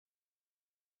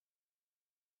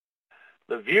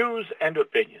The views and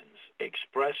opinions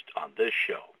expressed on this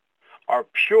show are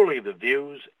purely the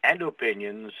views and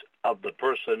opinions of the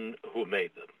person who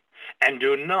made them, and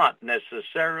do not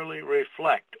necessarily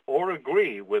reflect or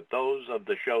agree with those of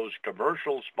the show's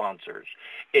commercial sponsors,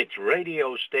 its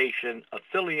radio station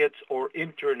affiliates, or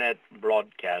internet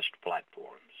broadcast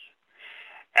platforms.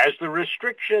 As the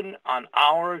restriction on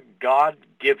our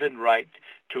God-given right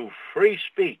to free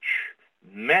speech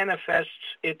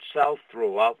manifests itself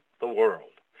throughout the world,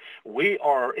 we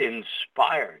are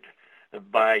inspired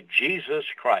by Jesus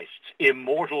Christ's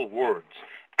immortal words,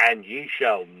 and ye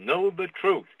shall know the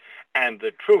truth, and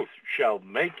the truth shall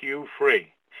make you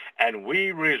free. And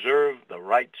we reserve the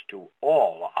rights to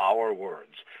all our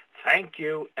words. Thank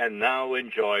you, and now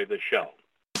enjoy the show.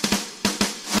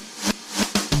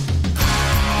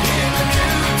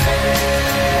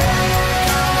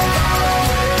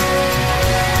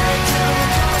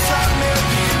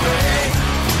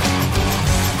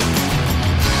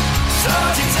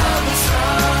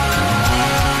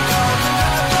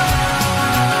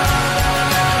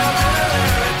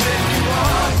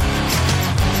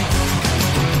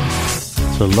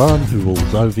 To learn who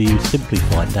rules over you, simply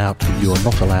find out that you are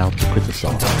not allowed to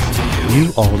criticise.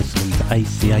 You are listening to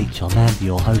ACH. I'm Andy,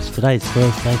 your host. Today is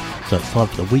Thursday, so it's time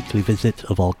for the weekly visit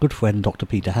of our good friend Dr.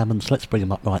 Peter Hammonds. Let's bring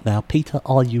him up right now. Peter,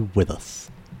 are you with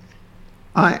us?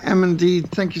 I am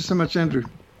indeed. Thank you so much, Andrew.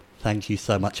 Thank you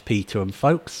so much, Peter. And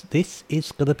folks, this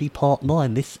is going to be part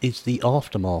 9. This is the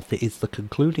aftermath. It is the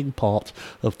concluding part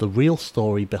of the real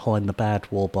story behind The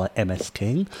Bad War by M.S.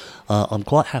 King. I'm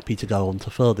quite happy to go on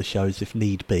to further shows if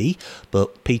need be,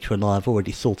 but Peter and I have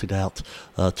already sorted out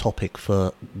a topic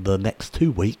for the next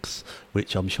 2 weeks,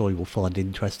 which I'm sure you will find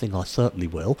interesting. I certainly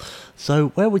will. So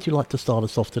where would you like to start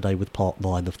us off today with part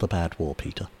 9 of The Bad War,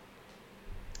 Peter?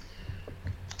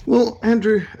 Well,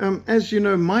 Andrew, as you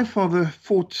know, my father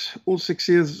fought all 6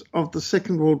 years of the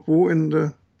Second World War in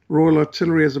the Royal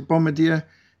Artillery as a bombardier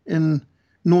in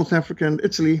North Africa and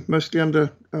Italy, mostly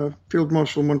under Field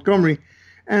Marshal Montgomery.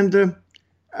 And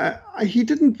he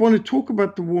didn't want to talk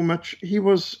about the war much. He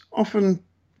was often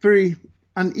very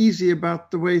uneasy about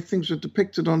the way things were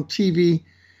depicted on TV.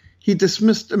 He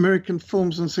dismissed American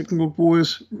films in the Second World War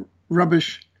as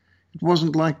rubbish. It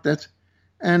wasn't like that.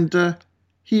 And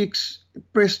he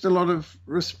expressed a lot of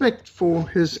respect for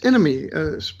his enemy,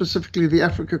 specifically the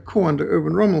Afrika Korps under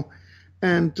Erwin Rommel,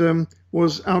 and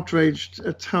was outraged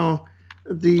at how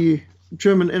the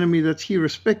German enemy that he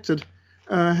respected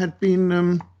had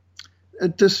been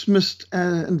dismissed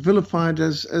and vilified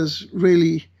as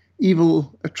really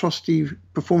evil,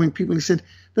 atrocity-performing people. He said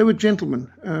they were gentlemen.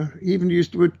 He even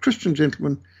used the word Christian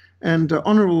gentlemen and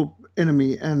honorable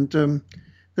enemy, and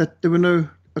that there were no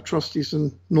atrocities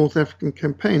in North African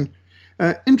campaign.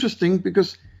 Interesting,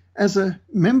 because as a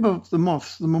member of the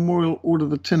Moths, the Memorial Order of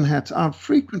the Tin Hat, I've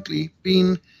frequently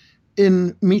been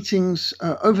in meetings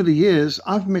over the years.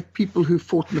 I've met people who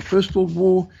fought in the First World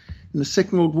War, in the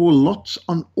Second World War, lots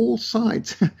on all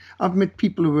sides. I've met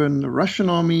people who were in the Russian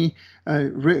army,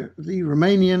 the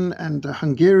Romanian and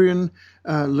Hungarian,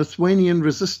 Lithuanian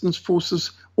resistance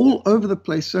forces, all over the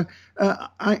place. So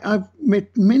I've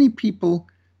met many people,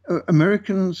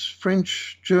 Americans,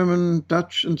 French, German,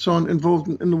 Dutch, and so on, involved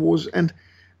in the wars. And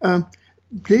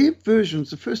their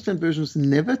versions, the first-hand versions,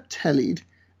 never tallied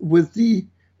with the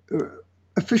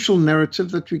official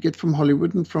narrative that we get from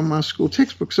Hollywood and from our school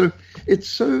textbooks. So it's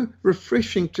so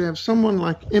refreshing to have someone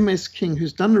like M.S. King,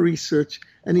 who's done the research,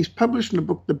 and he's published in a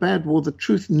book, The Bad War, The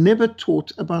Truth Never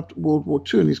Taught About World War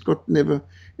II, and he's got never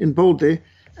in bold there.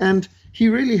 And he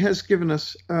really has given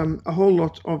us a whole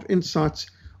lot of insights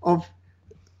of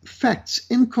facts,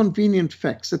 inconvenient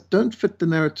facts that don't fit the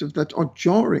narrative, that are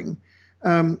jarring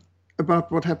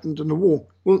about what happened in the war.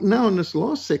 Well, now in this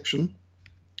last section,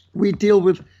 we deal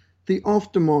with the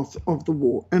aftermath of the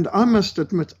war. And I must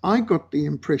admit, I got the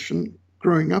impression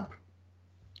growing up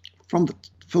from the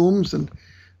films and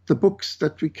the books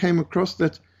that we came across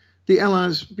that the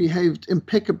Allies behaved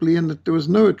impeccably and that there was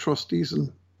no atrocities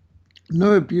and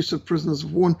no abuse of prisoners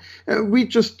of war. We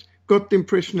just got the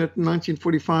impression that in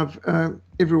 1945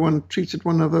 everyone treated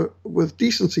one another with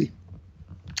decency.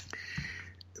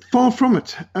 Far from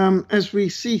it. As we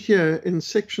see here in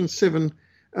Section 7,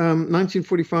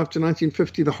 1945 to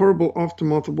 1950, the horrible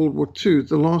aftermath of World War II,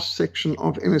 the last section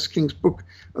of M.S. King's book,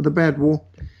 The Bad War.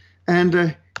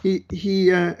 And he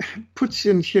puts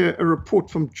in here a report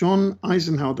from John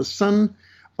Eisenhower, the son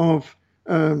of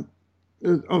the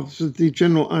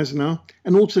General Eisenhower,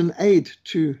 and also an aide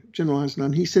to General Eisenhower.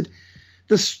 And he said,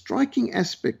 the striking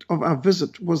aspect of our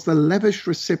visit was the lavish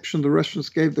reception the Russians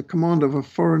gave the commander of a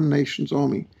foreign nation's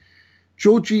army.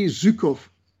 Georgy Zhukov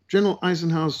General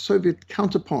Eisenhower's Soviet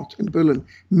counterpart in Berlin,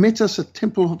 met us at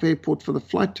Tempelhof Airport for the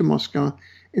flight to Moscow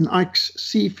in Ike's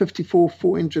C-54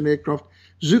 four-engine aircraft.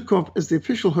 Zhukov, as the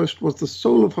official host, was the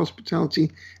soul of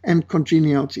hospitality and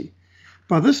congeniality.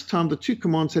 By this time, the two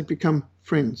commands had become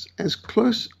friends, as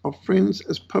close of friends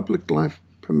as public life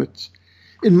permits.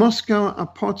 In Moscow, our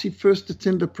party first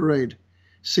attended a parade.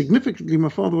 Significantly, my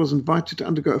father was invited to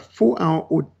undergo a 4-hour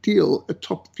ordeal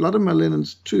atop Vladimir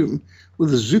Lenin's tomb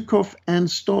with Zhukov and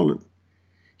Stalin.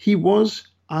 He was,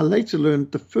 I later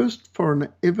learned, the first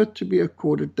foreigner ever to be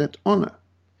accorded that honor.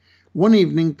 One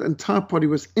evening, the entire party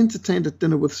was entertained at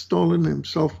dinner with Stalin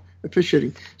himself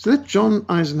officiating. So that's John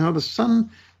Eisenhower, the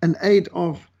son and aide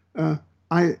of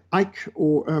Ike,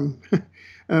 or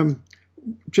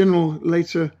General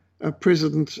later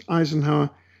President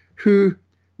Eisenhower, who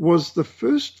was the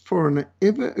first foreigner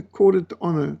ever accorded the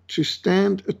honor to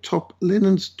stand atop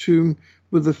Lenin's tomb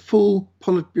with the full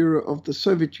Politburo of the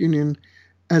Soviet Union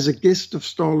as a guest of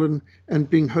Stalin and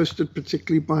being hosted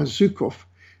particularly by Zhukov.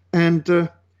 And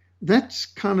that's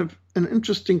kind of an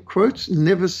interesting quote,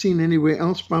 never seen anywhere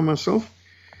else by myself.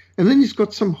 And then he's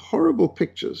got some horrible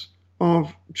pictures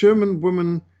of German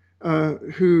women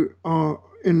who are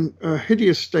in a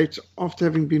hideous state after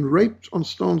having been raped on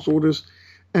Stalin's orders.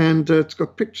 And it's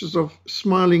got pictures of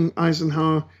smiling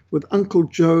Eisenhower with Uncle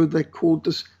Joe. They called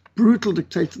this brutal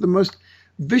dictator, the most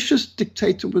vicious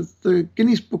dictator with the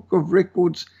Guinness Book of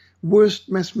Records,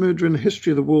 worst mass murderer in the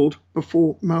history of the world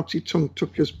before Mao Zedong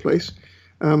took his place,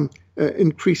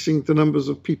 increasing the numbers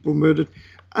of people murdered.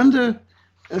 Under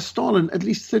Stalin, at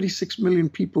least 36 million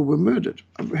people were murdered,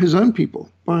 his own people,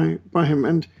 by him.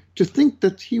 And to think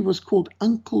that he was called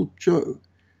Uncle Joe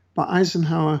by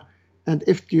Eisenhower and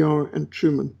FDR and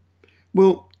Truman.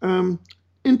 Well,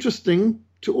 interesting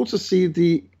to also see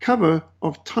the cover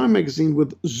of Time magazine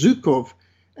with Zhukov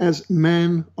as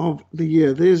Man of the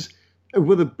Year. There's,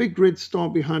 with a big red star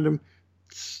behind him,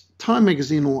 Time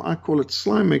magazine, or I call it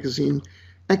Slime magazine,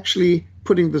 actually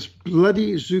putting this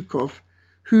bloody Zhukov,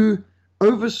 who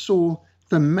oversaw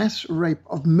the mass rape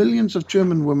of millions of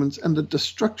German women and the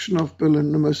destruction of Berlin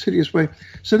in the most hideous way.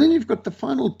 So then you've got the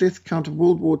final death count of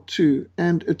World War II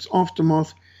and its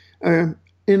aftermath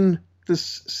in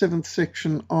this 7th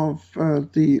section of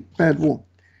the Bad War.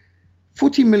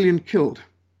 40 million killed,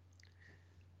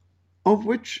 of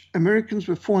which Americans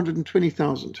were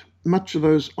 420,000, much of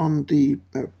those on the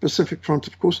Pacific front,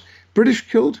 of course. British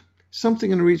killed,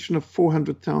 something in the region of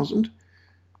 400,000.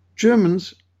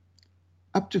 Germans,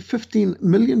 up to 15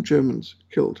 million Germans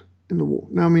killed in the war.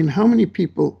 Now, I mean, how many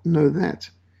people know that?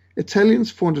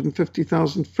 Italians,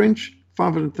 450,000. French,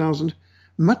 500,000.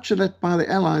 Much of that by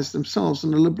the Allies themselves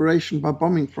in the liberation by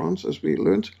bombing France, as we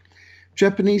learned.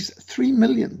 Japanese, 3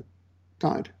 million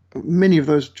died. Many of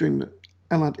those during the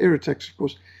Allied air attacks, of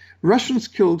course. Russians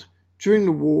killed during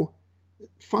the war,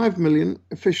 5 million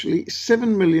officially.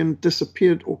 7 million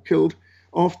disappeared or killed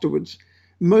afterwards,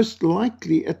 most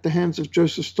likely at the hands of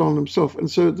Joseph Stalin himself. And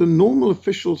so the normal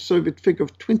official Soviet figure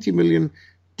of 20 million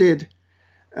dead,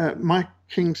 Mike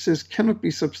King says, cannot be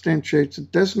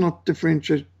substantiated, does not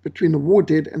differentiate between the war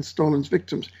dead and Stalin's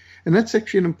victims. And that's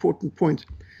actually an important point,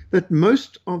 that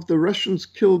most of the Russians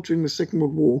killed during the Second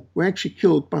World War were actually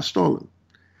killed by Stalin.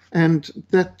 And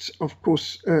that, of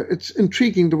course, it's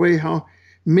intriguing the way how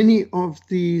many of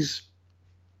these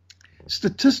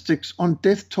statistics on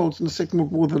death tolls in the Second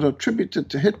World War that are attributed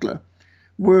to Hitler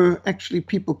were actually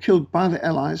people killed by the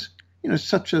Allies,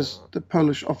 such as the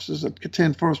Polish officers at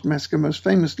Katyn Forest Massacre, most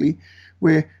famously,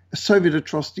 where a Soviet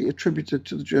atrocity attributed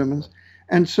to the Germans.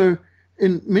 And so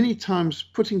in many times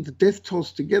putting the death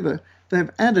tolls together,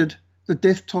 they've added the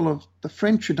death toll of the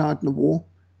French who died in the war,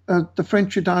 the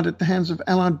French who died at the hands of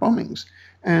Allied bombings.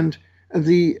 And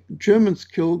the Germans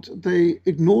killed, they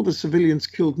ignore the civilians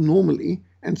killed normally,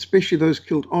 and especially those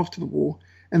killed after the war,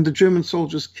 and the German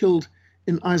soldiers killed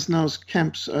in Eisenhower's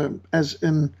camps, as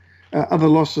in other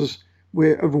losses,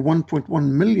 where over 1.1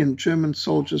 million German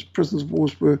soldiers, prisoners of war,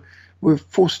 were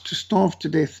forced to starve to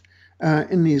death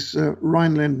in these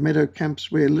Rhineland meadow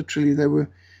camps, where literally they were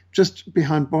just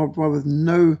behind barbed wire with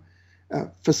no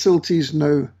facilities,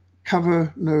 no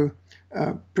cover, no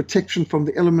protection from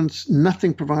the elements,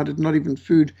 nothing provided, not even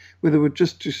food, where they were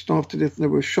just to starve to death. And they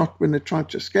were shot when they tried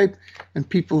to escape, and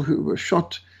people who were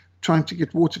shot trying to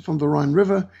get water from the Rhine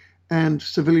River, and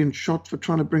civilians shot for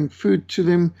trying to bring food to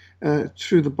them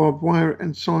through the barbed wire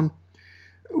and so on.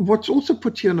 What's also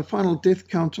put here in the final death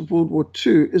count of World War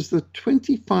II is the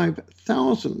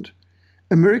 25,000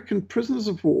 American prisoners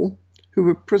of war who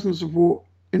were prisoners of war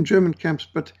in German camps,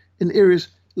 but in areas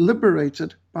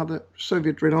liberated by the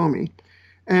Soviet Red Army.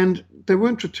 And they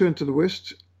weren't returned to the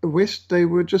West. west, they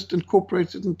were just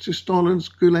incorporated into Stalin's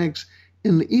gulags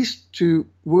in the east to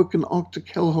work in Arctic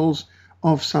hellholes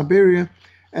of Siberia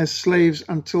as slaves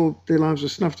until their lives were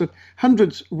snuffed out.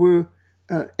 Hundreds were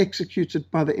executed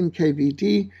by the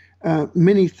NKVD.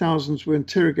 Many thousands were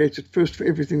interrogated first for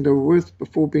everything they were worth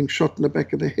before being shot in the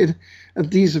back of the head.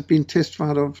 These have been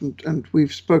testified of, and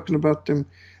we've spoken about them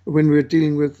when we were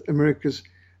dealing with America's,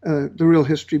 the real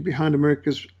history behind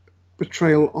America's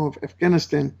betrayal of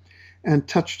Afghanistan, and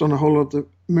touched on a whole lot of the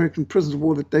American prisoners of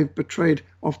war that they've betrayed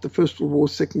after the First World War,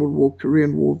 Second World War,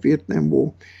 Korean War, Vietnam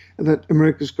War, and that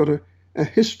America's got a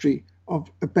history of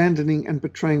abandoning and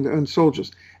betraying their own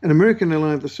soldiers. An American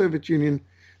ally of the Soviet Union,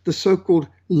 the so-called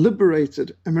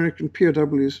liberated American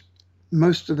POWs,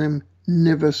 most of them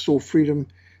never saw freedom.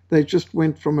 They just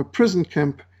went from a prison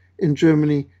camp in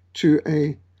Germany to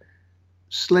a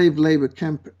slave labor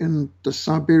camp in the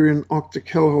Siberian Arctic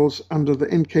hellholes under the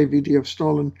NKVD of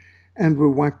Stalin, and were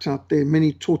wiped out there,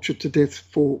 many tortured to death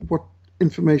for what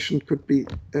information could be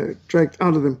dragged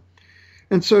out of them.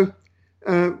 And so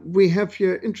we have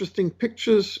here interesting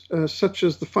pictures, such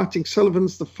as the Fighting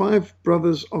Sullivans, the 5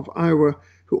 brothers of Iowa,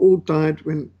 who all died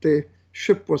when their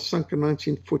ship was sunk in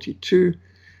 1942.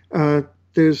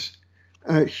 There's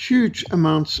huge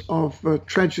amounts of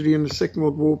tragedy in the Second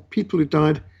World War, people who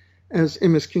died, as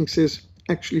M.S. King says,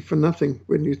 actually for nothing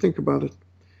when you think about it.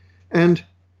 And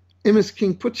M.S.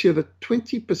 King puts here that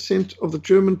 20% of the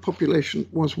German population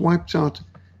was wiped out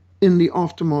in the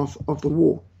aftermath of the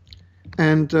war.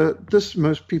 And this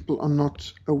most people are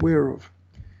not aware of.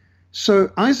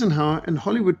 So Eisenhower and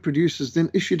Hollywood producers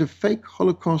then issued a fake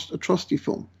Holocaust atrocity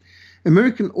film.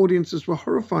 American audiences were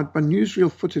horrified by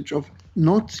newsreel footage of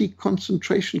Nazi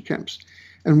concentration camps,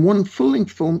 and one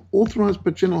full-length film authorized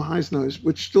by General Eisenhower,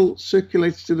 which still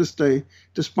circulates to this day,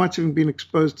 despite having been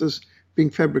exposed as being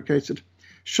fabricated,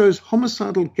 shows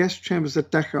homicidal gas chambers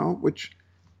at Dachau, which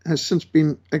has since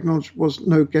been acknowledged was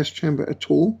no gas chamber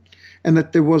at all, and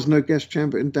that there was no gas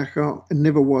chamber in Dachau and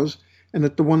never was, and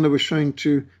that the one they were showing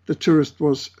to the tourist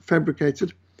was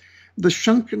fabricated. The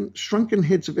shrunken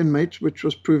heads of inmates, which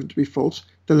was proven to be false.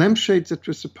 The lampshades that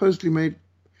were supposedly made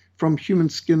from human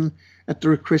skin at the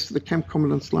request of the camp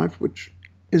commandant's life, which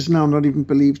is now not even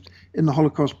believed in the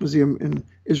Holocaust Museum in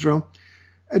Israel.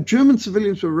 German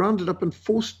civilians were rounded up and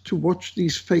forced to watch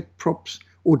these fake props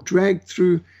or dragged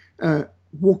through,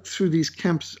 walked through these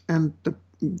camps, and the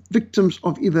victims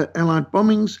of either Allied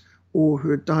bombings or who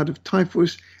had died of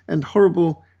typhus and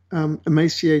horrible,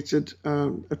 emaciated,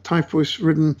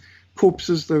 typhus-ridden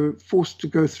corpses. They were forced to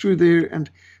go through there, and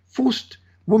forced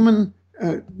women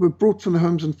were brought from the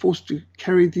homes and forced to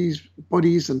carry these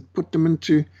bodies and put them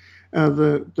into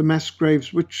the mass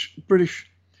graves, which British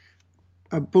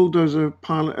bulldozer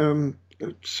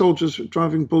soldiers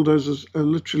driving bulldozers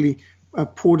literally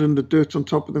poured in the dirt on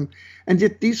top of them. And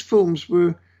yet these films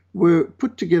were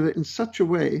put together in such a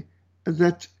way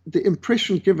that the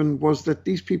impression given was that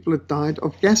these people had died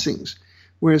of gassings,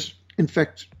 whereas in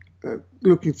fact,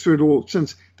 looking through it all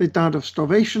since, they died of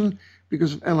starvation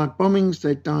because of Allied bombings,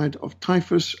 they died of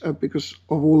typhus because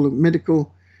of all the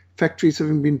medical factories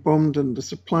having been bombed and the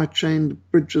supply chain, the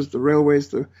bridges, the railways,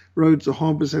 the roads, the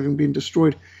harbors having been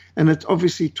destroyed. And it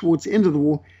obviously towards the end of the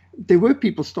war, there were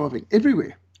people starving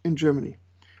everywhere in Germany,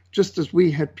 just as we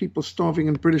had people starving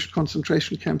in British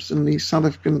concentration camps in the South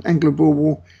African Anglo-Boer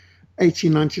War,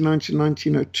 1899 to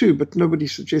 1902, but nobody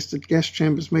suggested gas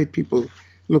chambers made people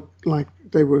look like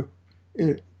they were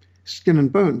skin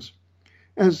and bones.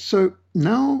 So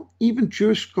now even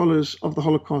Jewish scholars of the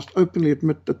Holocaust openly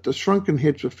admit that the shrunken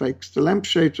heads were fakes, the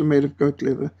lampshades were made of goat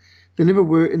leather, there never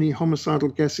were any homicidal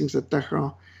gassings at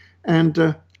Dachau,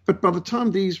 and but by the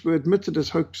time these were admitted as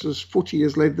hoaxes 40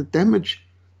 years later, the damage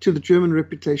to the German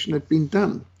reputation had been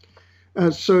done.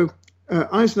 So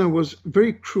Eisenhower was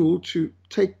very cruel to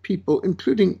take people,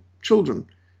 including children,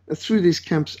 through these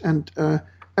camps and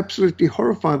absolutely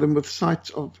horrify them with sights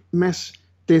of mass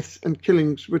deaths and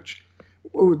killings, which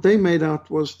they made out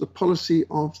was the policy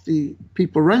of the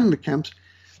people running the camps.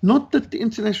 Not that the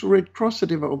International Red Cross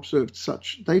had ever observed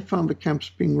such. They found the camps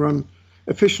being run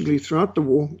efficiently throughout the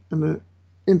war, and the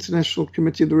International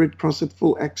Committee of the Red Cross had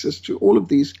full access to all of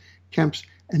these camps,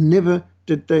 and never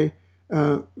did they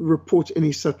report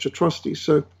any such atrocities.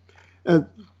 So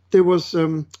there was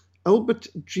Albert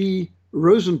G.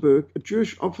 Rosenberg, a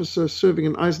Jewish officer serving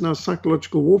in Eisenhower's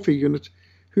psychological warfare unit,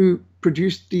 who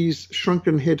produced these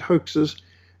shrunken head hoaxes,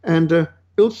 and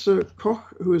Ilse Koch,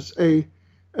 who is a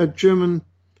German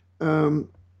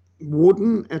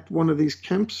warden at one of these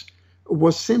camps,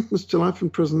 was sentenced to life in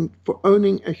prison for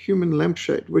owning a human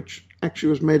lampshade, which actually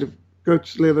was made of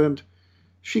goat's leather, and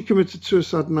she committed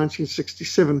suicide in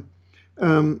 1967.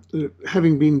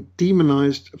 having been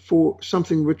demonized for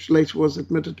something which later was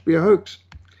admitted to be a hoax.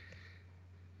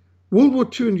 World War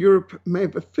II in Europe may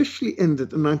have officially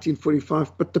ended in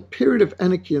 1945, but the period of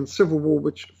anarchy and civil war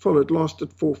which followed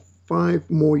lasted for 5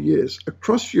 more years.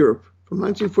 Across Europe, from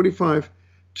 1945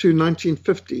 to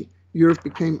 1950, Europe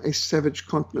became a savage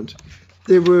continent.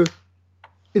 There were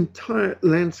entire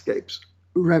landscapes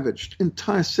ravaged,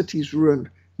 entire cities ruined,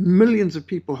 millions of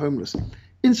people homeless,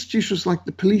 institutions like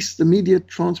the police, the media,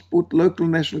 transport, local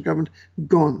and national government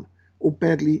gone or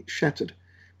badly shattered.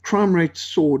 Crime rates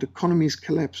soared, economies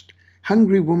collapsed.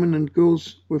 Hungry women and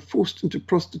girls were forced into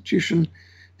prostitution.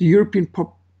 The European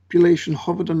population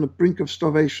hovered on the brink of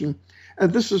starvation.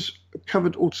 This is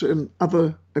covered also in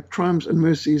Other Crimes and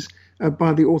Mercies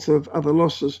by the author of Other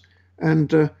Losses.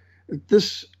 And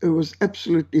this was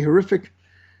absolutely horrific.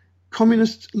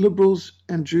 Communists, liberals,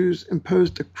 and Jews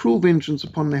imposed a cruel vengeance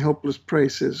upon their helpless prey,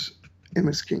 says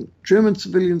M.S. King. German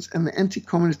civilians and their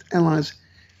anti-communist allies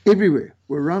everywhere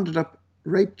were rounded up,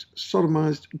 raped,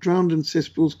 sodomized, drowned in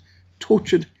cesspools,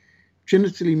 tortured,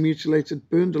 genitally mutilated,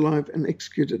 burned alive, and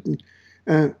executed.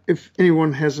 And if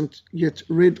anyone hasn't yet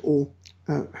read or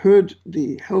heard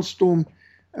the Hellstorm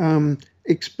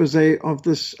expose of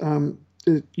this,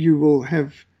 you will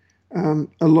have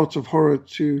a lot of horror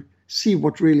to see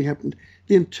what really happened.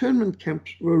 The internment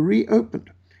camps were reopened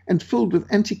and filled with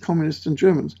anti-communists and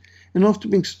Germans. And after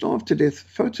being starved to death,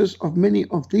 photos of many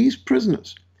of these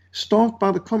prisoners, starved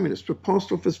by the communists, were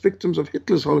passed off as victims of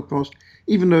Hitler's Holocaust,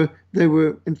 even though they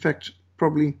were, in fact,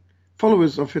 probably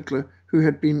followers of Hitler who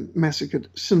had been massacred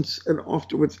since and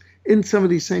afterwards in some of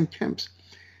these same camps.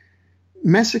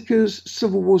 Massacres,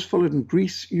 civil wars followed in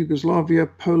Greece, Yugoslavia,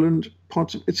 Poland,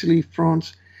 parts of Italy,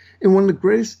 France. In one of the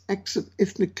greatest acts of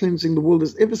ethnic cleansing the world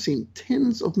has ever seen,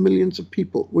 tens of millions of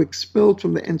people were expelled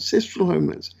from their ancestral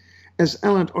homelands as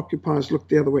Allied occupiers looked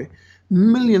the other way.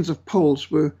 Millions of Poles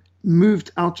were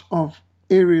moved out of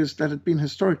areas that had been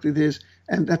historically theirs,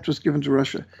 and that was given to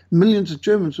Russia. Millions of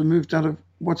Germans were moved out of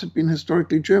what had been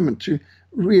historically German to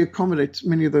reaccommodate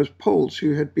many of those Poles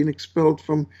who had been expelled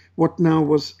from what now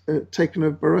was taken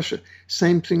over by Russia.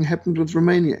 Same thing happened with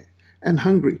Romania and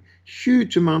Hungary.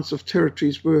 Huge amounts of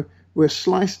territories were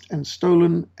sliced and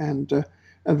stolen, and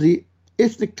the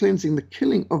ethnic cleansing, the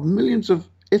killing of millions of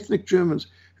ethnic Germans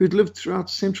who'd lived throughout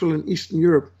Central and Eastern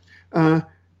Europe,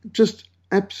 just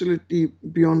absolutely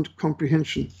beyond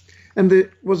comprehension. And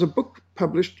there was a book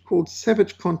published called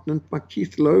Savage Continent by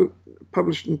Keith Lowe,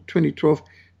 published in 2012,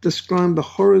 describing the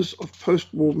horrors of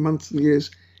post-war months and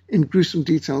years in gruesome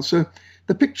detail. So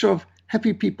the picture of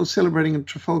happy people celebrating in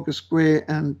Trafalgar Square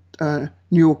and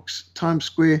New York's Times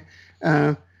Square,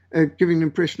 giving the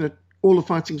impression that all the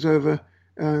fighting's over,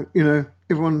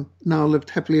 everyone now lived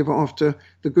happily ever after,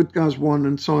 the good guys won,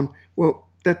 and so on. Well,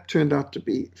 that turned out to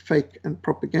be fake and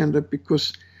propaganda,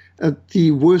 because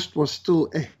the worst was still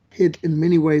ahead in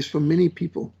many ways for many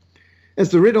people. As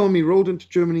the Red Army rolled into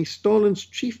Germany, Stalin's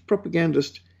chief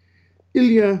propagandist,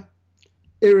 Ilya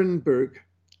Ehrenberg,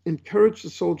 encouraged the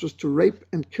soldiers to rape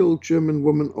and kill German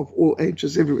women of all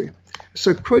ages everywhere.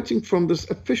 So, quoting from this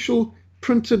official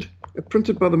printed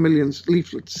by the millions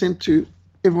leaflet sent to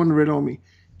everyone in the Red Army: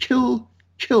 "Kill,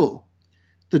 kill.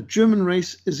 The German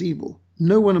race is evil.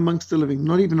 No one amongst the living,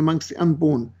 not even amongst the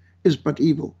unborn, is but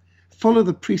evil. Follow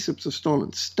the precepts of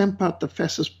Stalin. Stamp out the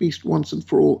fascist beast once and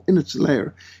for all in its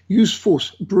lair. Use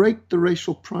force. Break the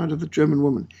racial pride of the German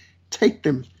woman. Take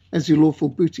them as your lawful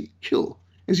booty. Kill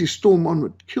as you storm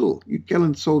onward. Kill, you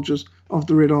gallant soldiers of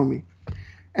the Red Army."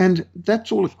 And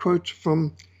that's all a quote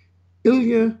from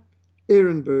Ilya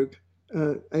Ehrenberg,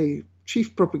 a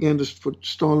chief propagandist for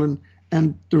Stalin,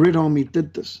 and the Red Army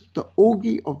did this. The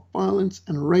orgy of violence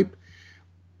and rape,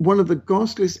 one of the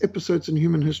ghastliest episodes in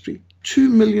human history. 2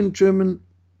 million German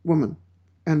women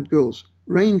and girls,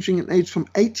 ranging in age from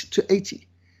 8 to 80,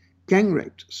 gang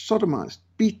raped, sodomized,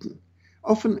 beaten,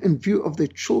 often in view of their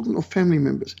children or family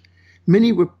members.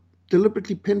 Many were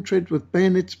deliberately penetrated with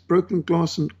bayonets, broken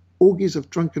glass, and orgies of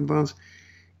drunken violence.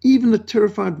 Even the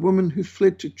terrified women who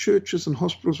fled to churches and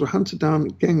hospitals were hunted down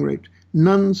and gang raped.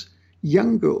 Nuns,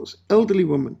 young girls, elderly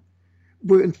women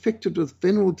were infected with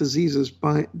venereal diseases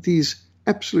by these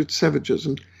absolute savages.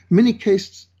 In many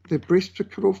cases, their breasts were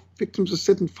cut off. Victims are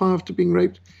set on fire after being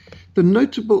raped. The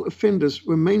notable offenders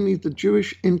were mainly the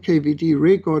Jewish NKVD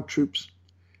rearguard troops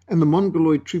and the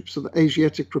Mongoloid troops of the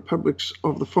Asiatic republics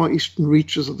of the far eastern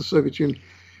reaches of the Soviet Union.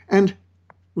 And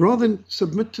rather than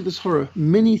submit to this horror,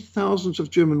 many thousands of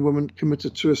German women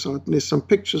committed suicide. And there's some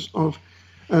pictures of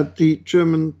the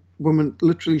German women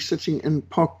literally sitting in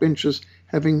park benches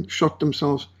having shot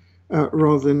themselves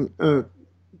rather than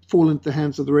fall into the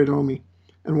hands of the Red Army.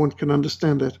 And one can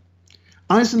understand that.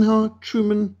 Eisenhower,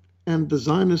 Truman, and the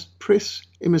Zionist press,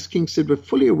 MS King said, were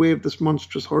fully aware of this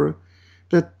monstrous horror,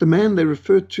 that the man they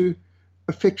referred to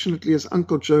affectionately as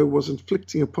Uncle Joe was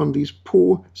inflicting upon these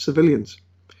poor civilians.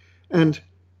 And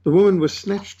the women were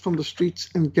snatched from the streets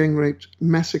and gang raped,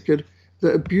 massacred.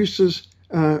 The abuses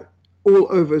all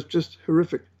over is just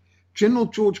horrific. General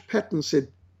George Patton said,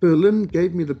 Berlin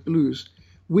gave me the blues.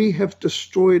 We have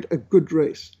destroyed a good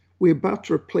race. We're about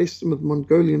to replace them with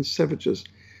Mongolian savages.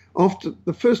 After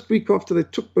the first week after they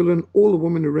took Berlin, all the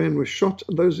women who ran were shot,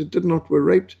 and those who did not were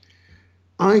raped.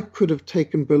 I could have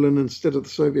taken Berlin instead of the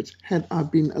Soviets had I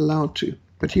been allowed to.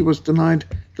 But he was denied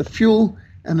the fuel,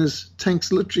 and his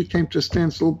tanks literally came to a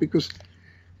standstill because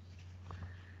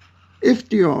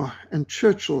FDR and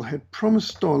Churchill had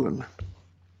promised Stalin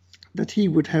that he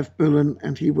would have Berlin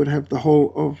and he would have the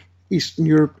whole of Eastern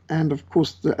Europe. And of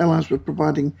course, the Allies were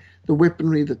providing the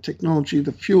weaponry, the technology,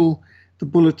 the fuel, the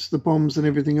bullets, the bombs, and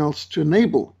everything else to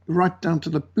enable, right down to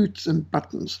the boots and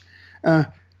buttons,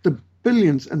 the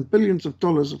billions and billions of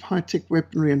dollars of high-tech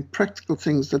weaponry and practical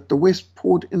things that the West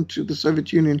poured into the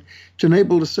Soviet Union to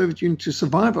enable the Soviet Union to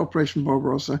survive Operation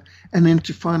Barbarossa and then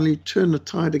to finally turn the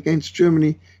tide against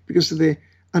Germany because of their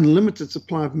unlimited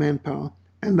supply of manpower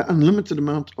and the unlimited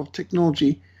amount of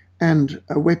technology and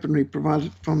weaponry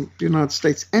provided from the United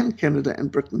States and Canada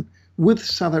and Britain, with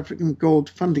South African gold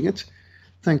funding it,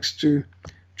 thanks to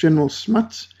General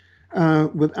Smuts,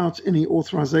 without any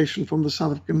authorization from the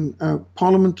South African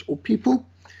Parliament or people.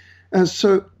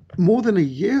 So more than a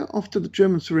year after the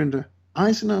German surrender,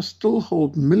 Eisenhower still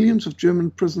held millions of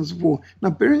German prisoners of war.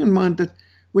 Now, bearing in mind that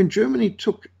when Germany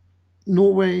took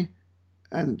Norway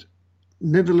and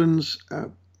Netherlands,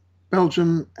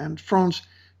 Belgium and France,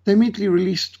 they immediately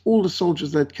released all the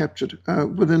soldiers they'd captured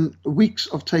within weeks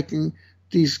of taking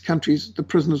these countries. The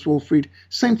prisoners were all freed.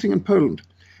 Same thing in Poland.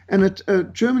 And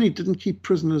Germany didn't keep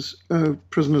prisoners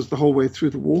the whole way through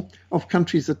the war of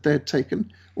countries that they had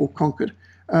taken or conquered.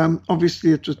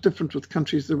 Obviously, it was different with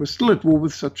countries that were still at war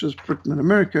with, such as Britain and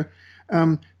America.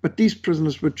 But these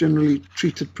prisoners were generally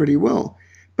treated pretty well.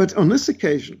 But on this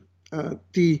occasion,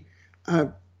 the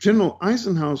General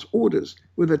Eisenhower's orders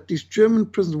were that these German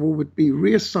prisoners of war would be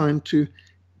reassigned to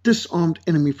disarmed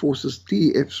enemy forces,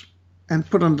 DEFs, and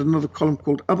put under another column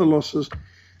called other losses,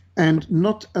 and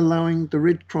not allowing the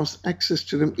Red Cross access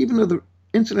to them, even though the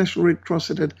International Red Cross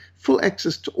had full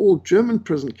access to all German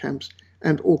prison camps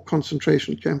and all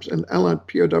concentration camps and Allied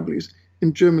POWs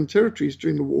in German territories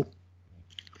during the war.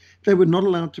 They were not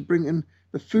allowed to bring in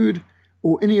the food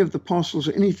or any of the parcels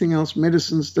or anything else,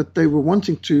 medicines that they were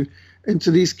wanting to,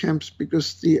 into these camps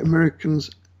because the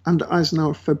Americans under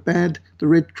Eisenhower forbade the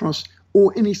Red Cross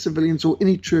or any civilians or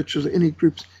any churches or any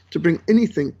groups to bring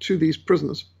anything to these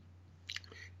prisoners.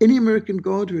 Any American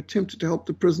guard who attempted to help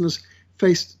the prisoners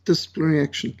faced disciplinary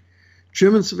action.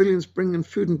 German civilians bringing in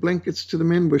food and blankets to the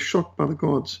men were shot by the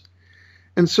guards.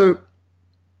 And so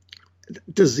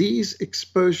disease,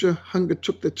 exposure, hunger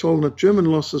took their toll, and the German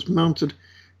losses mounted.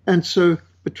 And so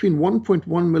between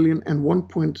 1.1 million and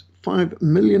 1.5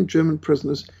 million German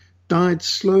prisoners died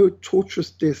slow, torturous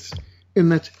deaths in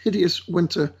that hideous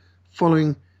winter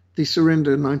following the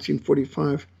surrender in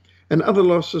 1945. And other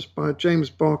losses by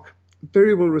James Bark,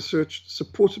 very well researched,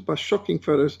 supported by shocking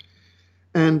photos.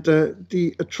 And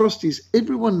the atrocities,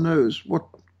 everyone knows what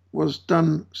was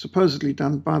done, supposedly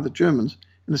done by the Germans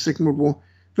in the Second World War.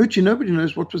 Virtually nobody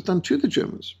knows what was done to the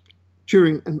Germans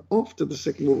during and after the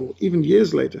Second World War, even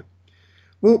years later.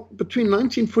 Well, between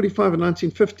 1945 and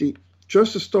 1950,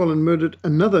 Joseph Stalin murdered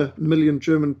another million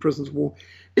German prisoners of war.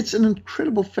 It's an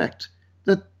incredible fact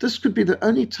that this could be the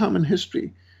only time in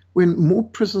history when more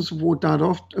prisoners of war died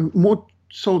after, more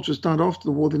soldiers died after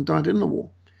the war than died in the war.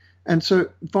 And so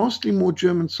vastly more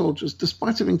German soldiers,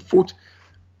 despite having fought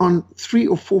on 3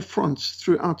 or 4 fronts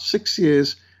throughout 6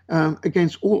 years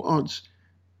against all odds,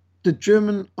 the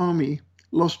German army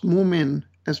lost more men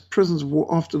as prisoners of war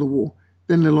after the war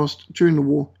than they lost during the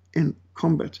war in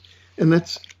combat. And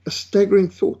that's a staggering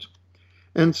thought.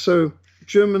 And so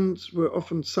Germans were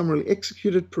often summarily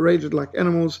executed, paraded like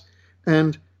animals,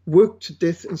 and worked to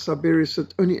death in Siberia, so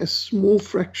that only a small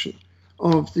fraction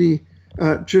of the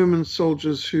German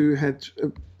soldiers who had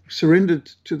surrendered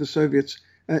to the Soviets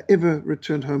ever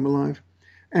returned home alive.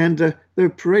 And they were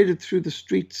paraded through the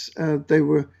streets. They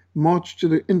were marched to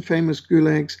the infamous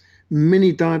gulags.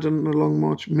 Many died on the long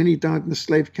march. Many died in the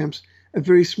slave camps. A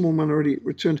very small minority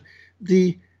returned.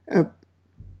 The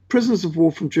prisoners of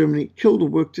war from Germany killed or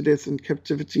worked to death in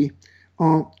captivity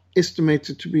are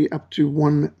estimated to be up to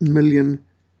 1 million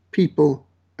people,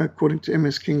 according to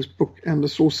MS King's book and the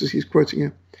sources he's quoting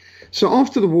here. So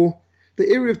after the war, the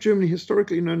area of Germany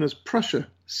historically known as Prussia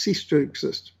ceased to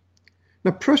exist.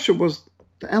 Now, Prussia was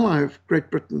the ally of Great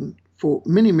Britain for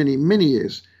many, many, many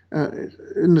years.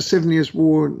 In the 7 Years'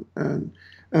 War and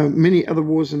many other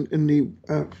wars, in the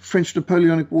French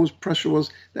Napoleonic Wars, Prussia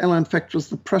was the ally. In fact, was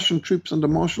the Prussian troops under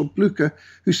Marshal Blucher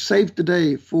who saved the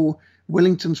day for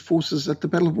Wellington's forces at the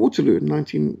Battle of Waterloo in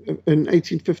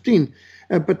 1815.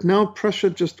 But now Prussia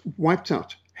just wiped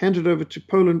out, handed over to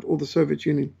Poland or the Soviet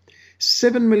Union.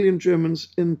 7 million Germans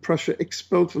in Prussia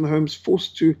expelled from their homes,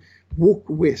 forced to walk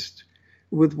west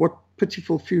with what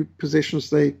pitiful few possessions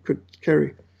they could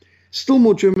carry. Still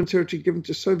more German territory given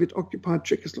to Soviet-occupied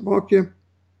Czechoslovakia.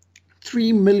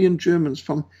 3 million Germans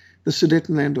from the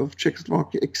Sudetenland of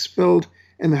Czechoslovakia expelled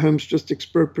and their homes just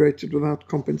expropriated without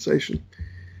compensation.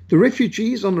 The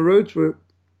refugees on the roads were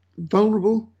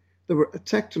vulnerable. They were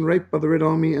attacked and raped by the Red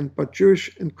Army and by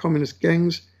Jewish and communist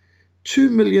gangs. 2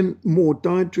 million more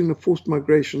died during the forced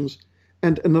migrations,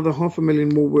 and another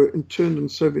 500,000 more were interned in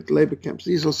Soviet labor camps.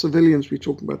 These are civilians we're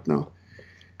talking about now.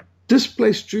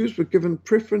 Displaced Jews were given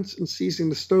preference in seizing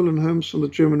the stolen homes from the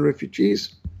German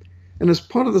refugees. And as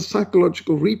part of the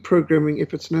psychological reprogramming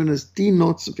efforts known as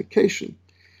denazification,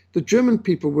 the German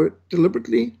people were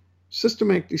deliberately,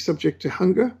 systematically subject to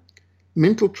hunger,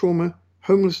 mental trauma,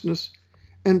 homelessness,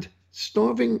 and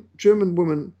starving German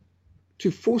women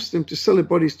to force them to sell their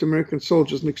bodies to American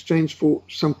soldiers in exchange for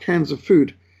some cans of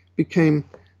food became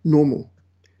normal.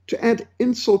 To add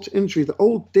insult to injury, the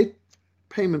old debt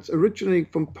payments originating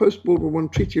from post-World War I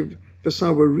Treaty of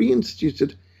Versailles were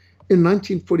reinstituted in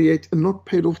 1948 and not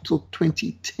paid off till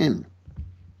 2010.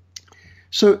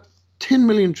 So 10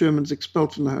 million Germans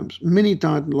expelled from their homes. Many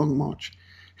died in Long March.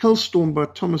 Hellstorm by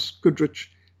Thomas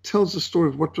Goodrich tells the story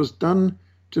of what was done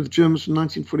to the Germans from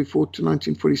 1944 to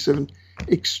 1947.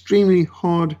 Extremely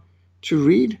hard to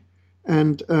read,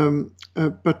 and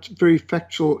but very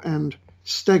factual and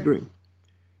staggering.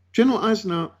 General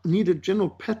Eisenhower needed General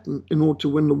Patton in order to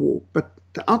win the war, but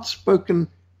the outspoken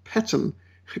Patton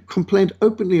complained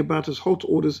openly about his halt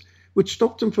orders, which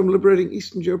stopped him from liberating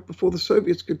Eastern Europe before the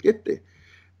Soviets could get there.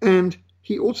 And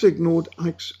he also ignored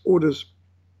Ike's orders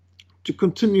to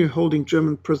continue holding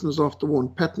German prisoners after the war,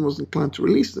 and Patton was inclined to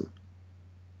release them.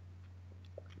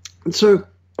 And so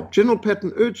General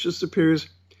Patton urged his superiors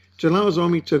to allow his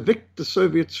army to evict the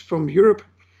Soviets from Europe.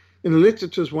 In a letter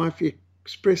to his wife, he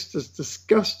expressed his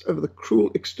disgust over the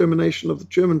cruel extermination of the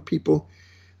German people,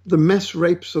 the mass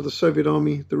rapes of the Soviet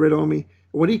army, the Red Army,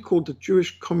 what he called the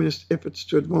Jewish communist efforts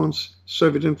to advance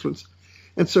Soviet influence.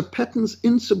 And so Patton's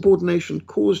insubordination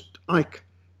caused Ike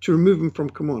to remove him from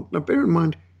command. Now, bear in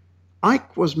mind,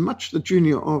 Ike was much the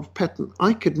junior of Patton.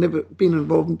 Ike had never been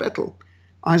involved in battle.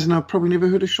 Eisenhower probably never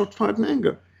heard a shot fired in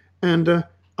anger. And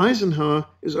Eisenhower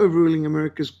is overruling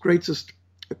America's greatest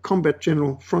combat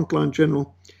general, frontline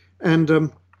general,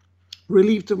 and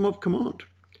relieved him of command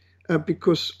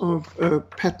because of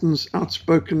Patton's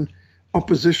outspoken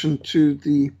opposition to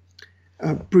the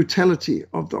brutality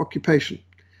of the occupation.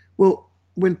 Well,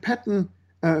 when Patton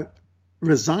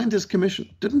resigned his commission,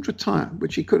 didn't retire,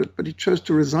 which he could have, but he chose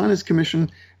to resign his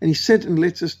commission, and he said in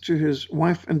letters to his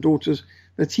wife and daughters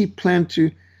that he planned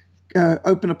to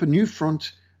open up a new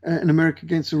front in America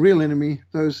against the real enemy,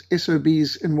 those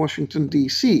SOBs in Washington,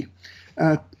 D.C.,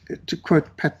 to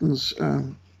quote Patton's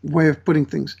way of putting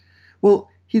things. Well,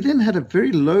 he then had a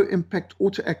very low-impact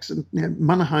auto accident near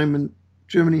Mannheim in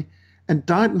Germany and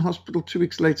died in hospital 2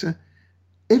 weeks later,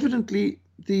 evidently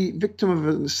the victim of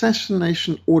an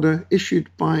assassination order issued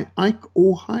by Ike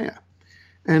or higher.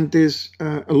 And there's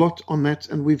a lot on that,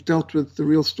 and we've dealt with the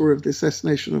real story of the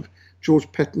assassination of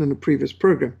George Patton in a previous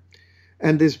program.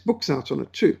 And there's books out on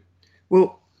it too.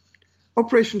 Well,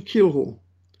 Operation Keelhaul.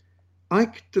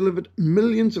 Ike delivered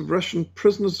millions of Russian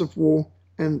prisoners of war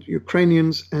and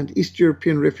Ukrainians and East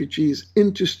European refugees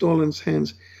into Stalin's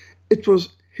hands. It was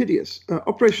hideous.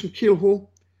 Operation Keelhaul,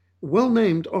 well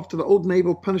named after the old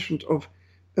naval punishment of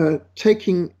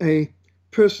taking a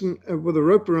person with a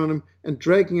rope around him and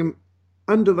dragging him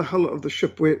under the hull of the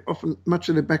ship, where often much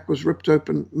of their back was ripped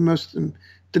open. Most of them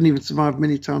didn't even survive.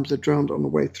 Many times they drowned on the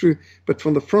way through. But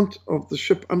from the front of the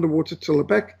ship underwater till the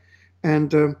back,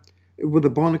 and with the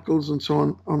barnacles and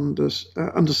so on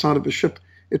the underside of a ship,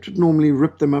 it would normally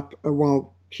rip them up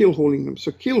while keel hauling them.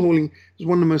 So keel hauling is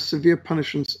one of the most severe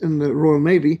punishments in the Royal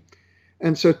Navy.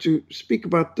 And so to speak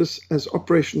about this as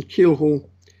Operation Keelhaul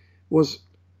was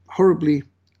horribly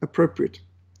appropriate.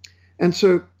 And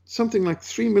so something like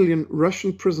 3 million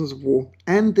Russian prisoners of war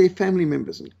and their family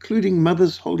members, including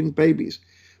mothers holding babies,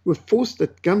 were forced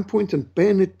at gunpoint and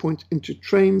bayonet point into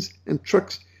trains and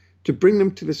trucks to bring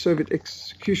them to the Soviet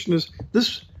executioners.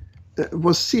 This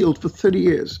was sealed for 30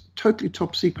 years, totally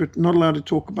top secret, not allowed to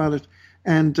talk about it.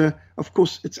 And of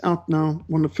course, it's out now.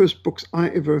 One of the first books I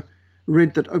ever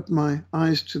read that opened my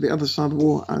eyes to the other side of the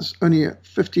war. I was only a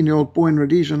 15-year-old boy in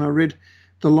Rhodesia, and I read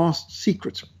The Last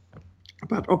Secret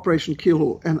about Operation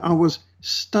Keelhaul, and I was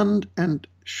stunned and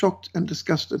shocked and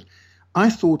disgusted. I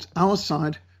thought our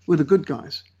side were the good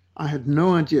guys. I had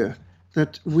no idea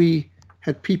that we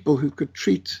had people who could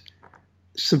treat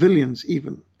civilians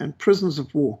even, and prisoners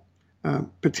of war,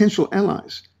 potential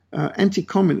allies,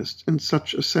 anti-communists in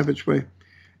such a savage way.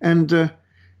 And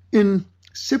in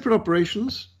separate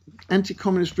operations,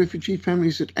 anti-communist refugee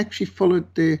families that actually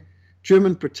followed their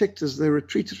German protectors, they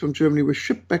retreated from Germany, were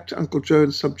shipped back to Uncle Joe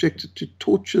and subjected to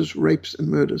tortures, rapes, and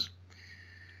murders.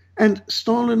 And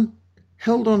Stalin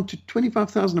held on to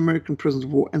 25,000 American prisoners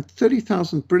of war and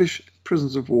 30,000 British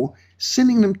prisoners of war,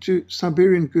 sending them to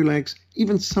Siberian gulags,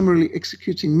 even summarily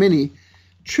executing many.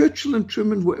 Churchill and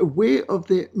Truman were aware of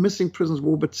their missing prisoners of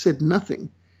war, but said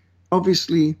nothing,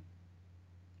 obviously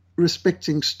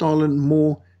respecting Stalin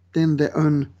more than their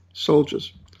own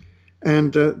soldiers.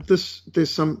 And there's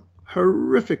some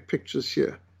horrific pictures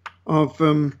here of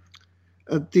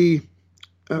the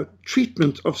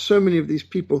treatment of so many of these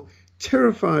people,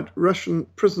 terrified Russian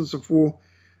prisoners of war,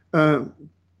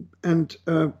 and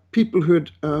people who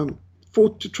had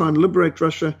fought to try and liberate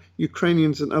Russia,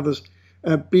 Ukrainians and others,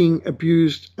 being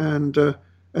abused and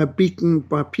beaten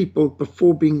by people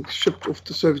before being shipped off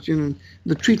to the Soviet Union.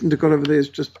 The treatment they got over there is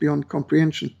just beyond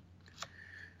comprehension.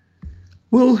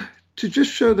 Well, to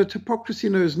just show that hypocrisy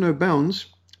knows no bounds,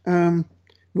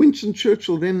 Winston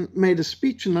Churchill then made a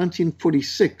speech in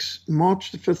 1946,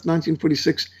 March the 5th,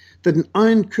 1946, that an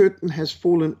iron curtain has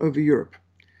fallen over Europe,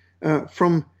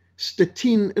 from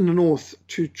Stettin in the north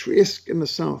to Trieste in the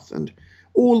south, and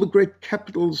all the great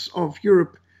capitals of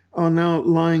Europe are now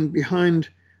lying behind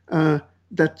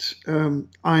that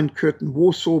iron curtain.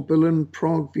 Warsaw, Berlin,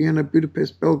 Prague, Vienna,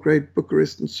 Budapest, Belgrade,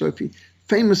 Bucharest, and Sofia,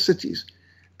 famous cities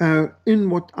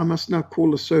in what I must now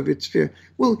call the Soviet sphere.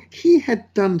 Well, he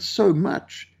had done so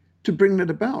much to bring that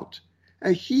about.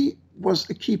 He was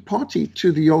a key party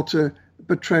to the Yalta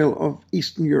betrayal of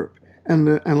Eastern Europe and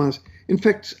the Allies. In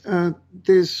fact,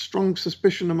 there's strong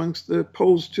suspicion amongst the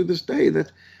Poles to this day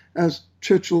that as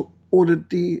Churchill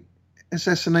ordered the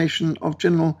assassination of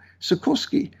General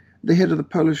Sikorski, the head of the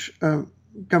Polish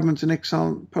government in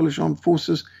exile, Polish armed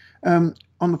forces, on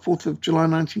the 4th of July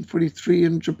 1943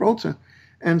 in Gibraltar.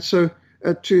 And so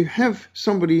to have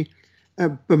somebody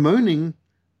bemoaning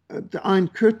the Iron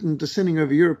Curtain descending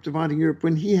over Europe, dividing Europe,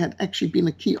 when he had actually been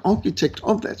a key architect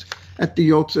of that at the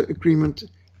Yalta Agreement,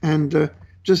 and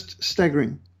just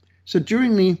staggering. So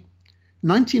during the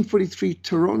 1943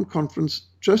 Tehran conference,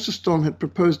 Joseph Stalin had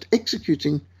proposed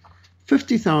executing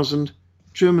 50,000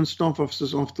 German staff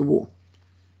officers after the war.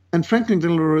 And Franklin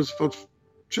Delano Roosevelt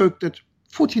joked that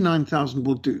 49,000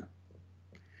 will do.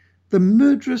 The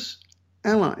murderous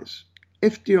allies,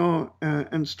 FDR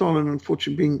and Stalin,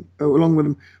 unfortunately being along with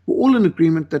them, were all in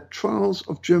agreement that trials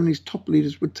of Germany's top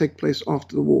leaders would take place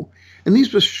after the war. And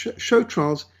these were show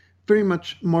trials very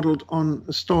much modeled on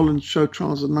Stalin's show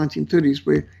trials of the 1930s,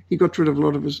 where he got rid of a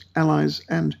lot of his allies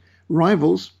and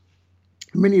rivals,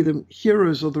 many of them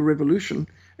heroes of the revolution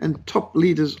and top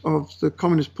leaders of the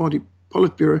Communist Party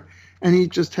Politburo, and he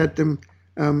just had them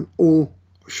all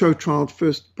show trialed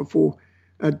first before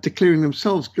declaring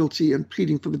themselves guilty and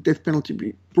pleading for the death penalty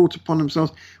be brought upon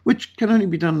themselves, which can only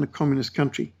be done in a communist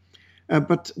country.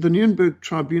 But the Nuremberg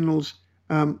tribunals,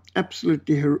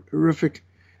 absolutely horrific.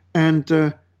 And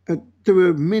there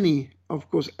were many, of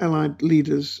course, Allied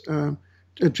leaders,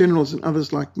 generals and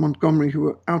others like Montgomery, who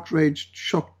were outraged,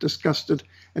 shocked, disgusted,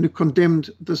 and who condemned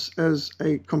this as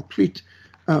a complete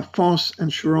farce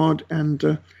and charade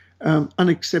and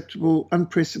unacceptable,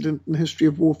 unprecedented in the history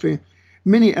of warfare.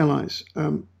 Many allies,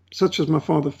 such as my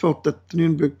father, felt that the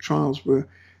Nuremberg trials were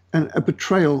a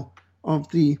betrayal of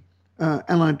the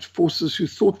Allied forces who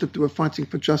thought that they were fighting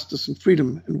for justice and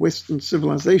freedom and Western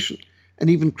civilization and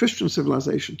even Christian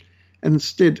civilization. And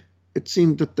instead, it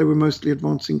seemed that they were mostly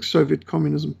advancing Soviet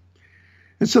communism.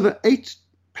 And so the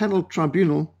 8-panel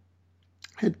tribunal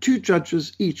had 2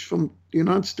 judges each from the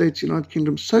United States, United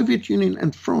Kingdom, Soviet Union,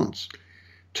 and France.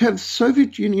 To have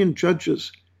Soviet Union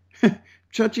judges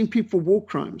judging people for war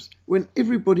crimes when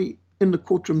everybody in the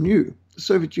courtroom knew the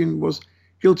Soviet Union was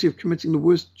guilty of committing the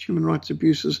worst human rights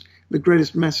abuses, the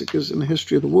greatest massacres in the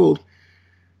history of the world.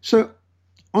 So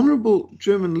honorable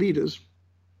German leaders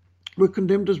were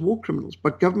condemned as war criminals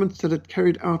by governments that had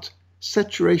carried out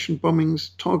saturation bombings,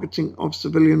 targeting of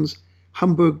civilians,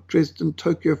 Hamburg, Dresden,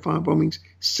 Tokyo fire bombings,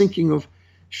 sinking of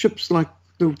ships like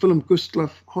the Wilhelm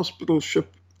Gustloff hospital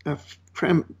ship,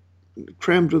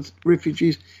 crammed with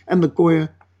refugees, and the Goya.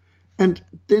 and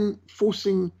then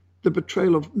forcing the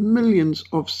betrayal of millions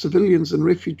of civilians and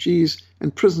refugees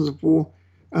and prisoners of war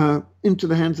into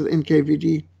the hands of the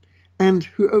NKVD, and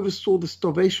who oversaw the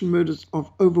starvation murders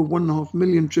of over 1.5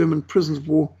 million German prisoners of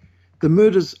war, the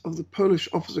murders of the Polish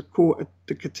officer corps at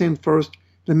the Katyn forest,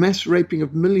 the mass raping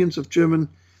of millions of German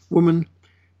women,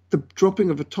 the dropping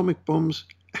of atomic bombs.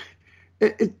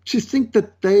 To think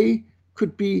that they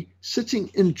could be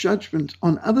sitting in judgment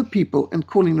on other people and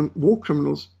calling them war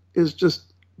criminals is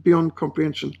just beyond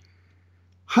comprehension.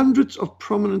 Hundreds of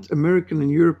prominent American and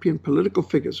European political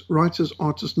figures, writers,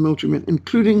 artists, military men,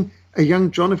 including a young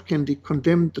John F. Kennedy,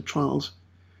 condemned the trials.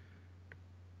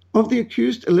 Of the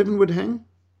accused, 11 would hang,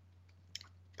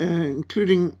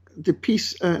 including the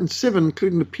and 7,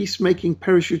 including the peacemaking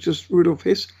parachutist Rudolf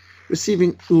Hess,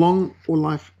 receiving long or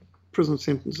life prison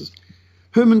sentences.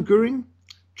 Hermann Goering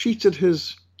cheated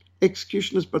his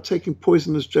executioners by taking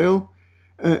poison as jail.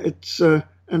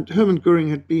 And Hermann Goering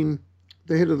had been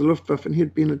the head of the Luftwaffe, and he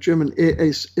had been a German air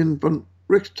ace in von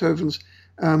Richthofen's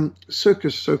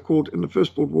circus, so-called, in the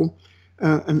First World War,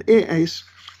 an air ace,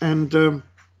 and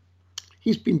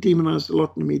he's been demonized a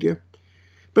lot in the media.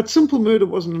 But simple murder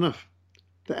wasn't enough.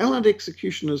 The Allied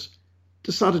executioners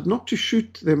decided not to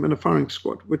shoot them in a firing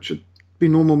squad, which would be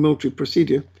normal military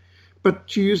procedure, but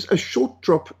to use a short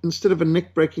drop instead of a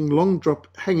neck-breaking long drop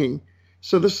hanging.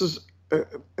 So this is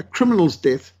a criminal's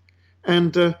death.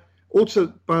 And also,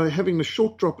 by having the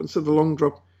short drop instead of the long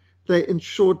drop, they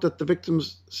ensured that the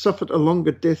victims suffered a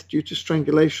longer death due to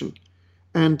strangulation.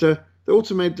 And they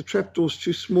also made the trapdoors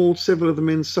too small. Several of the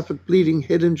men suffered bleeding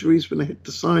head injuries when they hit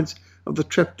the sides of the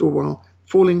trapdoor while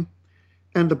falling.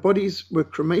 And the bodies were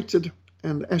cremated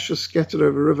and ashes scattered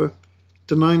over a river,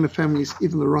 denying the families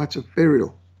even the right of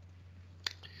burial.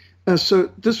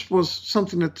 So this was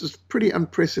something that is pretty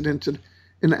unprecedented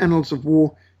in the annals of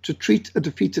war, to treat a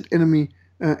defeated enemy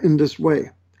in this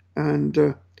way.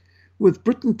 And with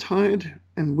Britain tired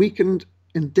and weakened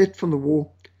in debt from the war,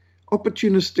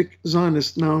 opportunistic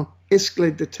Zionists now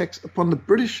escalate the attacks upon the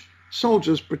British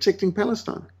soldiers protecting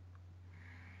Palestine.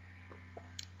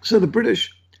 So the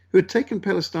British, who had taken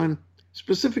Palestine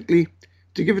specifically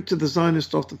to give it to the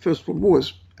Zionists after the First World War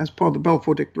as part of the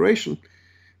Balfour Declaration,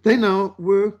 they now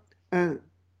were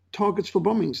targets for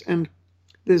bombings. And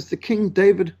there's the King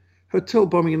David hotel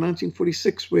bombing in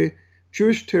 1946, where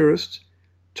Jewish terrorists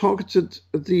targeted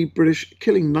the British,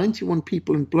 killing 91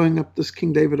 people and blowing up this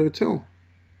King David hotel.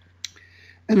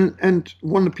 And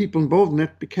one of the people involved in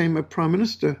that became a prime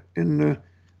minister in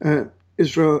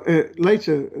Israel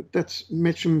later. That's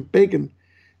Menachem Begin.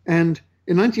 And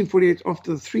in 1948,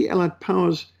 after the three Allied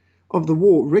powers of the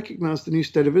war recognized the new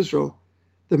state of Israel,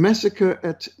 the massacre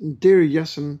at Deir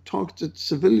Yassin targeted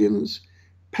civilians,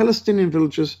 Palestinian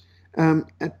villages,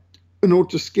 in order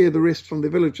to scare the rest from their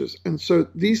villages. And so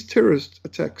these terrorist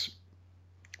attacks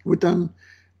were done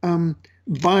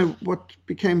by what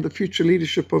became the future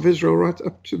leadership of Israel, right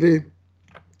up to their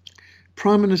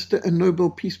Prime Minister and Nobel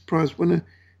Peace Prize winner,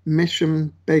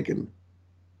 Menachem Begin.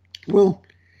 Well,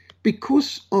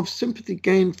 because of sympathy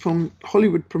gained from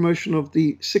Hollywood promotion of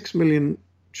the 6 million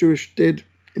Jewish dead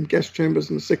in gas chambers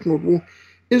in the Second World War,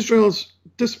 Israel's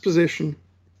dispossession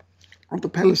of the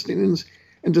Palestinians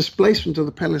and displacement of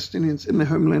the Palestinians in their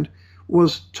homeland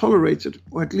was tolerated,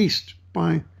 or at least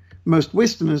by most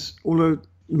Westerners, although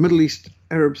the Middle East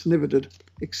Arabs never did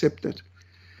accept that.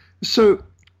 So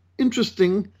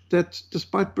interesting that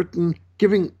despite Britain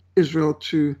giving Israel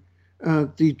to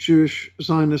the Jewish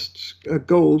Zionist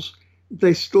goals,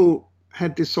 they still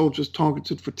had their soldiers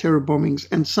targeted for terror bombings,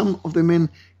 and some of their men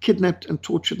kidnapped and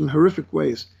tortured in horrific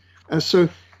ways. So,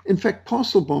 in fact,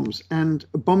 parcel bombs and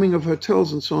bombing of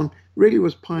hotels and so on really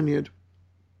was pioneered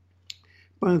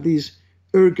by these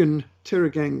Irgun terror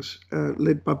gangs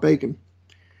led by Begin.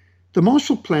 The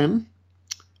Marshall Plan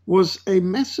was a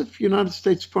massive United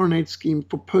States foreign aid scheme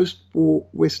for post-war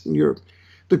Western Europe.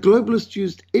 The globalists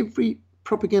used every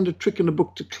propaganda trick in the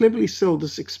book to cleverly sell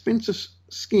this expensive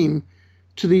scheme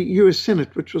to the US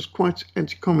Senate, which was quite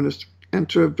anti-communist, and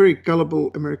to a very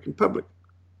gullible American public.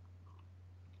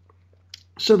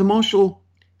 So the Marshall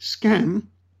scam,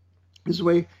 is the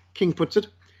way King puts it,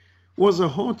 was a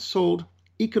hard-sold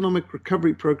economic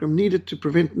recovery program needed to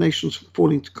prevent nations from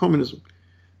falling to communism,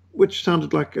 which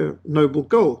sounded like a noble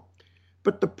goal.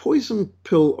 But the poison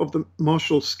pill of the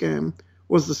Marshall scam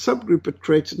was the subgroup it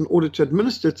created in order to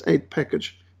administer its aid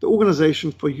package, the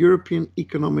Organization for European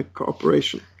Economic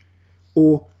Cooperation,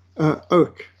 or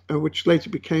OEC, which later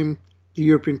became the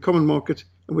European Common Market,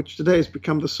 and which today has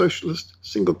become the Socialist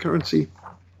Single Currency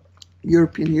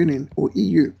European Union, or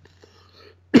EU.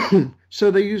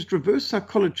 So they used reverse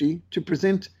psychology to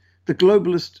present the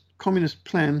globalist communist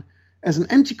plan as an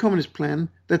anti-communist plan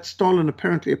that Stalin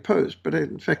apparently opposed, but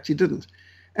in fact he didn't.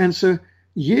 And so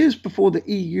years before the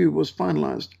EU was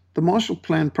finalized, the Marshall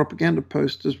Plan propaganda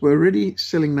posters were already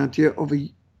selling the idea of a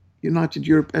united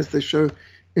Europe, as they show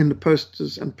in the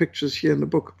posters and pictures here in the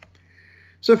book.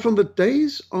 So from the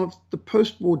days of the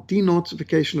post-war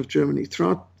denazification of Germany,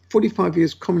 throughout 45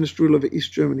 years communist rule over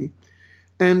East Germany,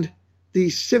 and the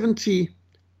 70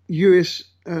 US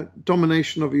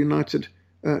domination of a united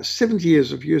 70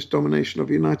 years of US domination of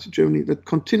united Germany that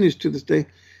continues to this day,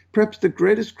 perhaps the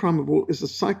greatest crime of all is the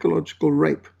psychological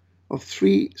rape of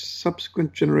 3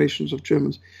 subsequent generations of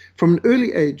Germans. From an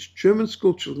early age, German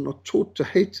schoolchildren are taught to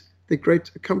hate the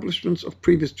great accomplishments of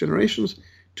previous generations,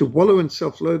 to wallow in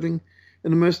self-loathing,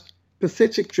 and the most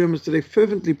pathetic Germans today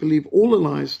fervently believe all the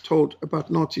lies told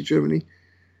about Nazi Germany,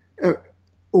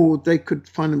 or they could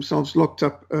find themselves locked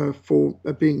up for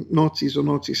being Nazis or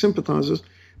Nazi sympathizers,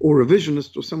 or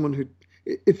revisionists, or someone who,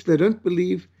 if they don't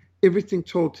believe everything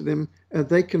told to them,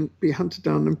 they can be hunted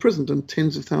down and imprisoned. And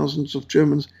tens of thousands of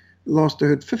Germans, last I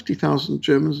heard 50,000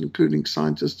 Germans, including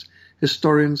scientists,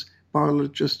 historians,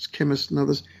 biologists, chemists, and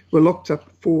others, were locked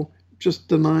up for just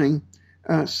denying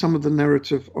some of the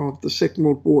narrative of the Second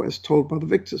World War as told by the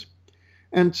victors.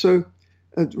 And so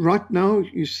right now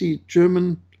you see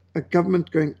German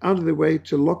government going out of their way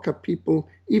to lock up people,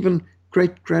 even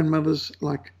great-grandmothers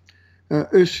like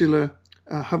Ursula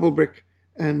Havelbeck,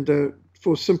 and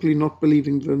for simply not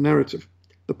believing the narrative,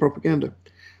 the propaganda.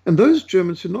 And those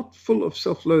Germans who are not full of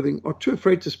self-loathing are too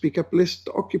afraid to speak up lest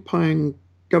the occupying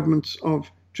governments of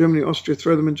Germany, Austria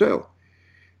throw them in jail.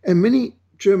 And many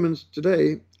Germans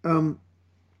today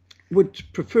would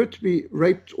prefer to be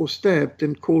raped or stabbed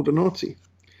than called a Nazi,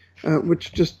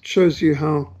 which just shows you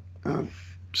how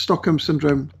Stockholm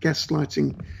Syndrome,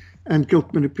 gaslighting, and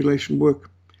guilt manipulation work.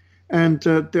 And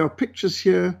there are pictures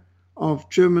here of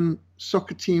German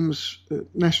soccer teams,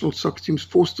 national soccer teams,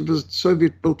 forced to visit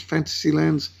Soviet-built fantasy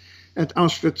lands at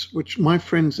Auschwitz, which my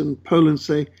friends in Poland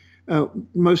say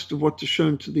most of what is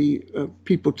shown to the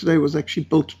people today was actually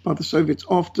built by the Soviets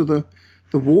after the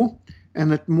war, and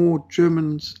that more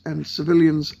Germans and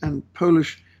civilians and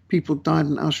Polish people died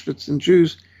in Auschwitz than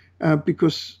Jews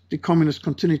because the communists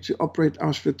continued to operate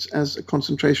Auschwitz as a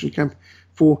concentration camp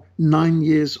for 9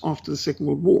 years after the Second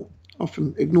World War,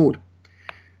 often ignored.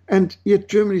 And yet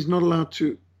Germany is not allowed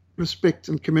to respect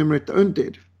and commemorate their own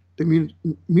dead, the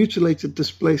mutilated,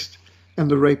 displaced, and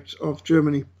the raped of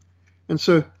Germany. And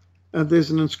so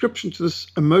there's an inscription to this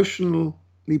emotionally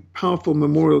powerful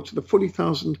memorial to the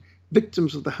 40,000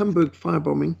 victims of the Hamburg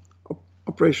firebombing,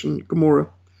 Operation Gomorrah,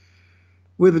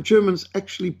 where the Germans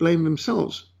actually blame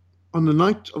themselves. On the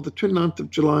night of the 29th of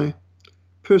July,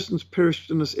 persons perished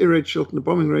in this air raid shelter in the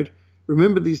bombing raid.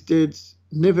 Remember these dead,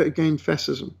 never again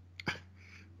fascism.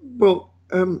 Well,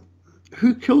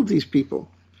 who killed these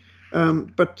people?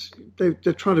 But they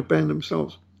try to ban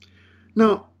themselves.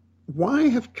 Now, why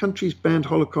have countries banned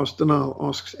Holocaust denial,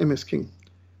 asks M.S. King.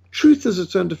 Truth is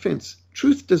its own defense.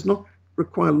 Truth does not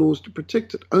require laws to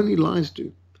protect it. Only lies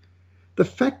do. The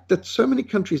fact that so many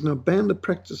countries now ban the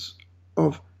practice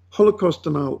of Holocaust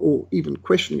denial or even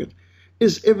questioning it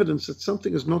is evidence that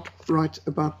something is not right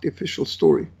about the official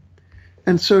story.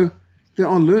 And so there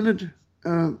are learned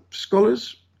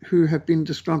scholars who have been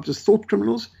described as thought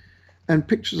criminals, and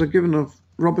pictures are given of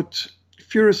Robert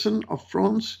Furison of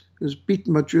France, who was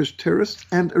beaten by Jewish terrorists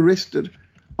and arrested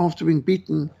after being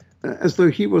beaten as though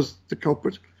he was the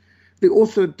culprit. The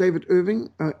author David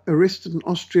Irving, arrested in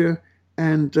Austria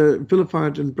and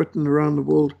vilified in Britain around the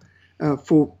world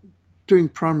for doing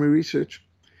primary research.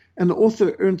 And the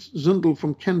author Ernst Zundel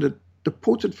from Canada,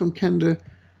 deported from Canada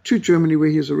to Germany, where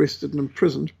he was arrested and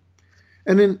imprisoned.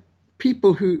 And then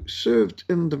people who served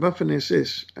in the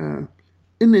Waffen-SS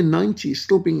in their 90s,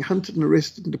 still being hunted and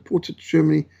arrested and deported to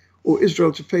Germany or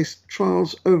Israel to face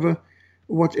trials over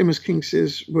what M.S. King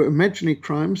says were imaginary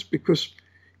crimes, because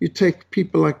you take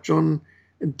people like John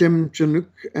Demjanjuk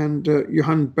and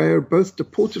Johann Bayer, both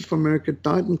deported from America,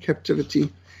 died in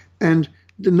captivity, and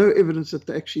there's no evidence that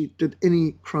they actually did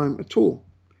any crime at all.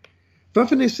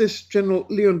 Waffen-SS General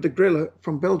Leon de Grelle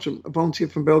from Belgium, a volunteer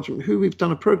from Belgium, who we've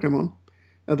done a program on,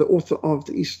 the author of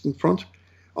the Eastern Front.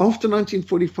 After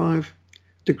 1945,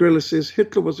 de Grelle says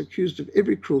Hitler was accused of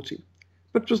every cruelty,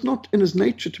 but it was not in his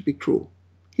nature to be cruel.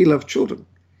 He loved children.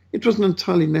 It was an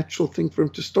entirely natural thing for him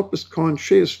to stop his car and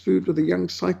share his food with a young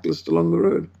cyclist along the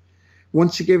road.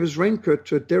 Once he gave his raincoat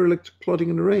to a derelict plodding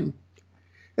in the rain.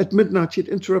 At midnight, he'd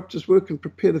interrupt his work and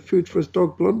prepare the food for his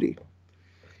dog Blondie.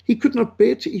 He could not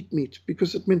bear to eat meat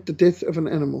because it meant the death of an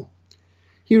animal.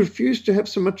 He refused to have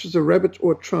so much as a rabbit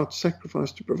or a trout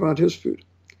sacrificed to provide his food.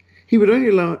 He would only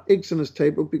allow eggs on his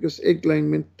table because egg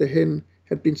laying meant the hen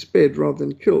had been spared rather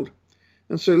than killed.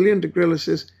 And so Leon de Grelle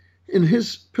says, in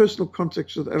his personal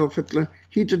context with Adolf Hitler,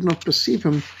 he did not perceive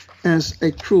him as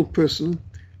a cruel person,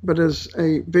 but as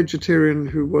a vegetarian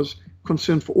who was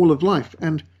concerned for all of life.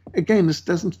 And again, this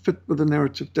doesn't fit with the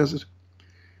narrative, does it?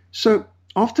 So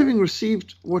after having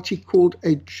received what he called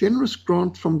a generous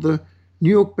grant from the New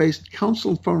York-based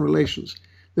Council on Foreign Relations,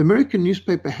 the American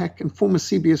newspaper hack and former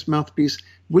CBS mouthpiece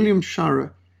William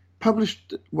Shirer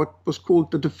published what was called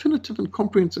the Definitive and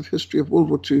Comprehensive History of World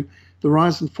War II, the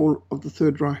Rise and Fall of the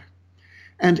Third Reich.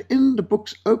 And in the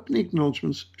book's opening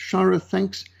acknowledgements, Shirer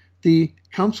thanks the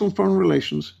Council on Foreign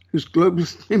Relations, whose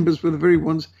globalist members were the very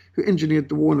ones who engineered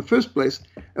the war in the first place,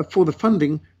 for the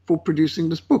funding for producing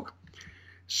this book.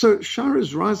 So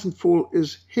Shirer's Rise and Fall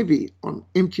is heavy on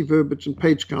empty verbiage and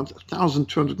page count,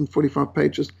 1,245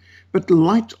 pages, but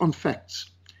light on facts,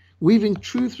 weaving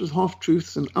truths with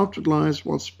half-truths and outward lies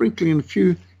while sprinkling in a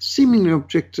few seemingly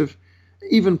objective,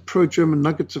 even pro-German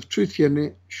nuggets of truth here and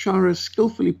there. Shirer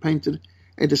skillfully painted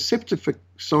a deceptive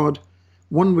facade,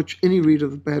 one which any reader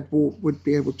of the Bad War would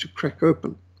be able to crack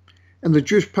open. And the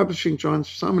Jewish publishing giants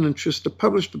Simon & Schuster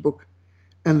published the book,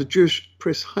 and the Jewish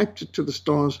press hyped it to the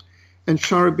stars, and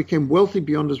Shirer became wealthy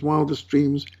beyond his wildest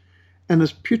dreams, and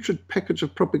his putrid package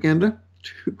of propaganda,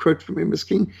 to quote from M.S.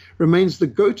 King, remains the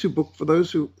go-to book for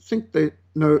those who think they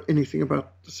know anything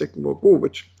about the Second World War,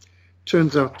 which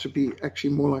turns out to be actually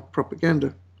more like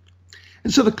propaganda.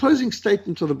 And so the closing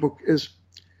statement of the book is,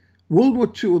 World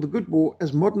War II, or the Good War,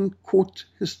 as modern court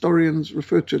historians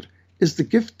refer to it, is the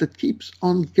gift that keeps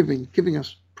on giving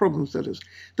us problems, that is,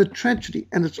 the tragedy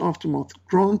and its aftermath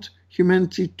grant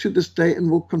humanity to this day and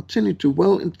will continue to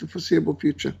well into the foreseeable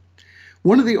future.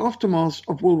 One of the aftermaths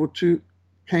of World War II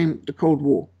came the Cold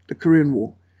War, the Korean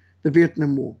War, the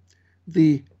Vietnam War,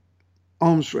 the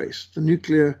arms race, the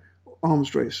nuclear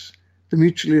arms race, the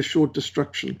mutually assured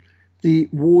destruction, the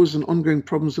wars and ongoing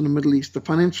problems in the Middle East, the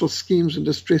financial schemes and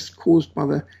distress caused by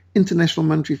the International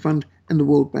Monetary Fund and the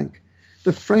World Bank,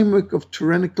 the framework of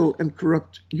tyrannical and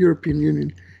corrupt European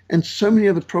Union, and so many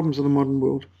other problems of the modern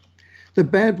world. The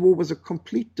Bad War was a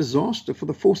complete disaster for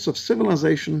the force of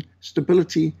civilization,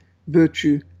 stability,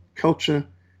 virtue, culture,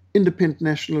 independent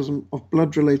nationalism of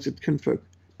blood-related kinfolk.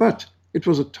 But it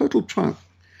was a total triumph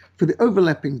for the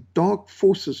overlapping dark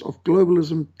forces of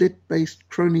globalism, debt-based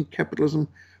crony capitalism,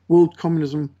 world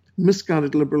communism,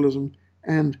 misguided liberalism,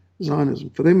 and Zionism.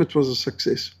 For them it was a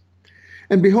success.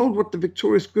 And behold what the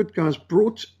victorious good guys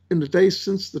brought in the days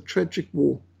since the tragic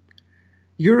war.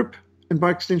 Europe, and by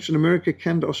extension America,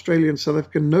 Canada, Australia, and South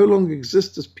Africa, no longer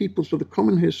exist as peoples with a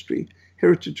common history,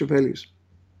 heritage, or values.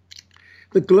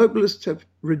 The globalists have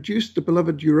reduced the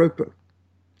beloved Europa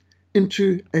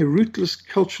into a rootless,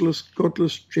 cultureless,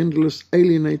 godless, genderless,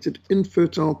 alienated,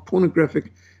 infertile,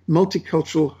 pornographic,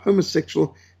 multicultural,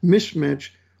 homosexual mishmash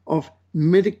of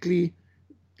mentally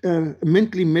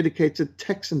medicated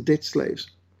tax and debt slaves.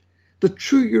 The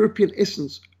true European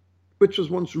essence, which was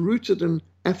once rooted in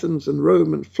Athens and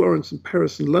Rome and Florence and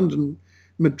Paris and London,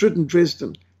 Madrid and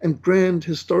Dresden, and grand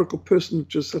historical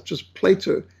personages such as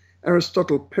Plato,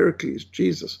 Aristotle, Pericles,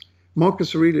 Jesus,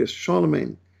 Marcus Aurelius,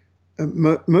 Charlemagne,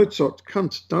 Mozart,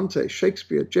 Kant, Dante,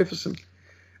 Shakespeare, Jefferson,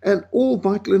 and all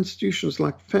vital institutions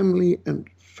like family and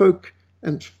folk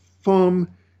and farm,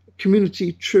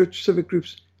 community, church, civic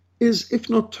groups, is, if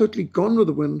not totally gone with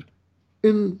the wind,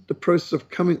 in the process of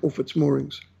coming off its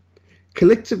moorings.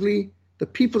 Collectively, the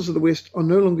peoples of the West are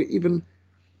no longer even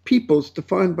peoples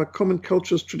defined by common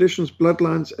cultures, traditions,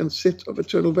 bloodlines, and set of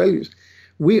eternal values.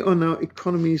 We are now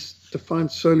economies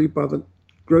defined solely by the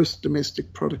gross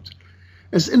domestic product.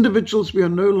 As individuals, we are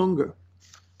no longer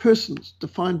persons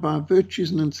defined by our virtues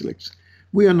and intellects.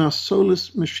 We are now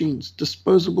soulless machines,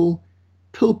 disposable,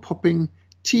 pill-popping,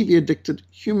 TV-addicted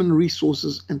human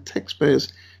resources and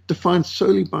taxpayers defined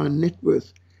solely by our net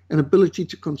worth and ability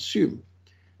to consume,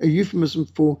 a euphemism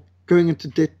for going into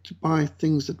debt to buy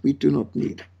things that we do not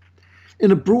need.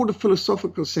 In a broader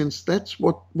philosophical sense, that's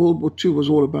what World War II was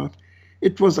all about.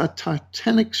 It was a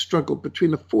titanic struggle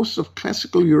between the forces of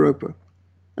classical Europa,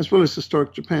 as well as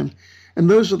historic Japan, and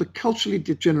those of the culturally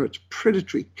degenerate,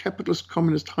 predatory, capitalist,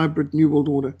 communist, hybrid New World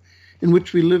Order, in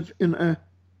which we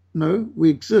we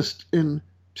exist in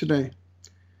today.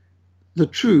 The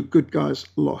true good guys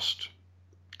lost.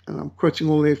 And I'm quoting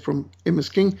all there from M.S.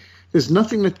 King. There's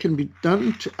nothing that can be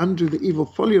done to undo the evil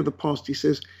folly of the past, he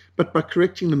says, but by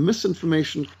correcting the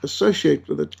misinformation associated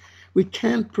with it, we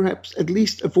can perhaps at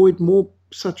least avoid more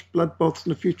such bloodbaths in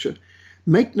the future.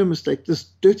 Make no mistake, this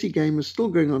dirty game is still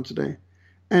going on today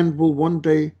and will one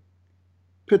day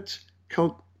pit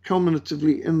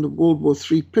culminatively in the World War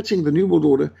III, pitting the New World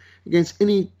Order against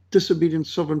any disobedient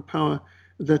sovereign power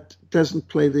that doesn't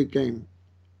play their game.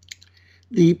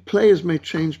 The players may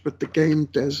change, but the game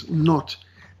does not.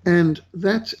 And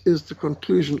that is the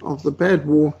conclusion of The Bad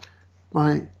War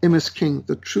by M.S. King,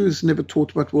 The Truths Never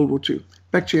Taught About World War II.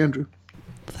 Back to you, Andrew.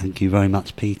 Thank you very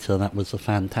much, Peter. That was a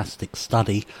fantastic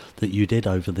study that you did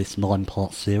over this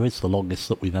 9-part series, the longest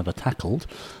that we've ever tackled.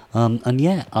 And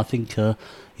yeah, I think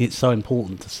it's so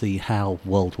important to see how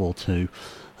World War II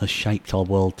has shaped our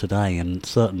world today, and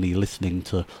certainly listening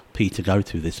to Peter go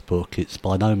through this book, it's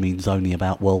by no means only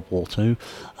about World War II.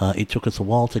 It took us a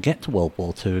while to get to World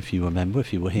War II, if you remember,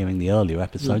 if you were hearing the earlier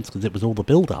episodes, because it was all the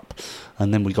build-up.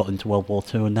 And then we got into World War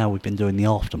II, and now we've been doing the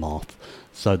aftermath.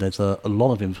 So there's a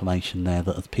lot of information there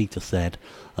that, as Peter said,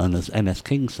 and as M.S.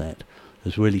 King said,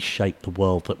 has really shaped the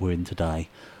world that we're in today.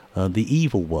 The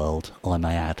evil world, I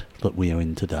may add, that we are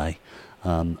in today.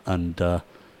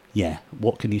 Yeah,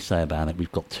 what can you say about it?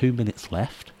 We've got 2 minutes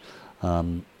left.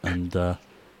 Well,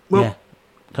 yeah,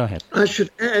 go ahead. I should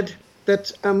add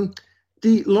that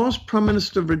the last Prime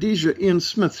Minister of Rhodesia, Ian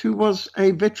Smith, who was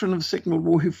a veteran of the Second World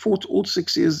War, who fought all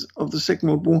 6 years of the Second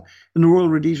World War in the Royal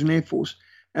Rhodesian Air Force,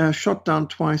 shot down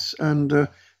twice, and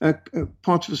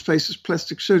part of his face is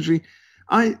plastic surgery.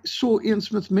 I saw Ian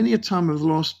Smith many a time over the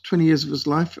last 20 years of his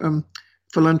life,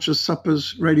 for lunches,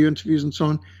 suppers, radio interviews, and so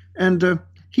on. And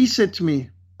he said to me,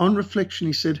 on reflection,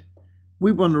 he said,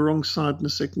 we were on the wrong side in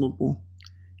the Second World War.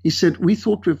 He said, we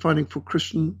thought we were fighting for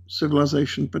Christian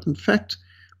civilization, but in fact,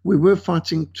 we were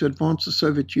fighting to advance the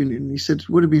Soviet Union. He said it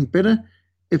would have been better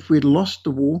if we had lost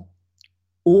the war,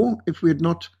 or if we had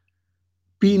not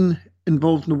been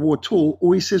involved in the war at all,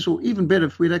 or he says, or even better,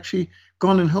 if we'd actually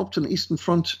gone and helped on the Eastern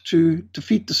Front to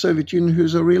defeat the Soviet Union,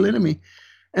 who's a real enemy.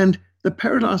 And the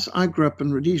paradise I grew up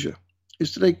in, Rhodesia,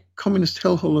 is today communist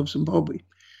hellhole of Zimbabwe,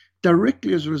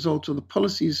 directly as a result of the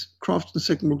policies crafted in the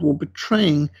Second World War,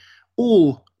 betraying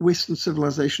all Western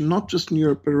civilization, not just in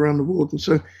Europe, but around the world. And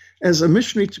so as a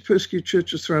missionary to persecuted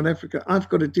churches throughout Africa, I've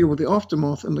got to deal with the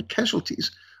aftermath and the casualties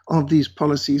of these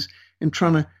policies in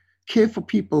trying to care for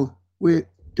people where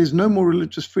there's no more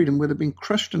religious freedom, where they're being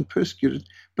crushed and persecuted,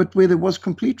 but where there was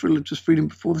complete religious freedom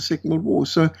before the Second World War.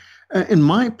 So in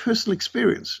my personal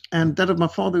experience, and that of my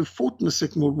father who fought in the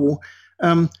Second World War,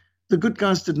 the good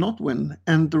guys did not win,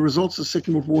 and the results of the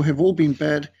Second World War have all been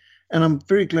bad. And I'm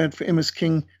very glad for M.S.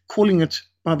 King calling it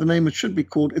by the name it should be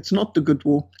called. It's not the good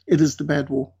war, it is the bad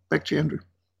war. Back to you, Andrew.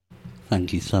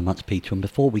 Thank you so much, Peter. And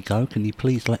before we go, can you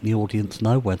please let the audience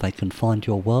know where they can find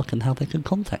your work and how they can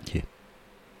contact you?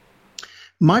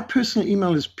 My personal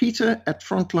email is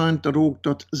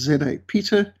peter@frontline.org.za,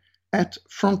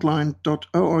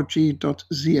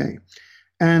 peter@frontline.org.za.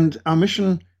 And our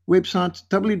mission website,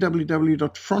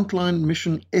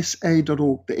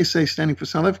 www.frontlinemissionsa.org. The SA standing for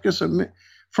South Africa, so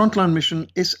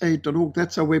frontlinemissionsa.org.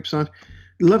 That's our website.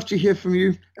 Love to hear from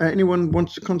you. Anyone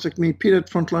wants to contact me,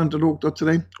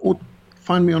 peter@frontline.org.today, or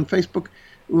find me on Facebook.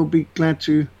 We'll be glad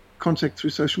to contact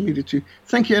through social media too.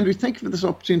 Thank you, Andrew. Thank you for this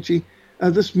opportunity.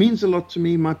 This means a lot to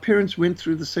me. My parents went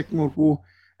through the Second World War,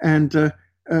 and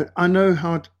I know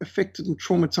how it affected and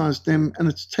traumatized them, and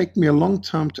it's taken me a long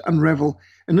time to unravel.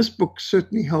 And this book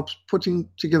certainly helps putting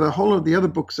together a whole lot of the other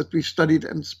books that we've studied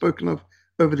and spoken of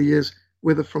over the years,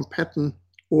 whether from Patton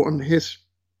or on Hess.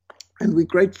 And we're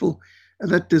grateful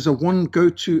that there's a one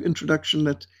go-to introduction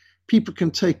that people can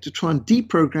take to try and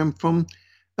deprogram from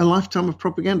a lifetime of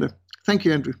propaganda. Thank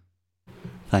you, Andrew.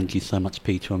 Thank you so much,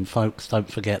 Peter. And folks, don't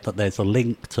forget that there's a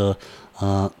link to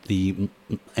the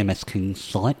MS King's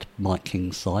site, Mike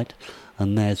King's site,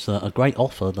 and there's a great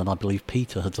offer that I believe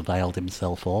Peter has availed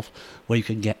himself of, where you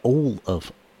can get all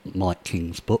of Mike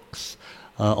King's books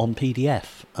on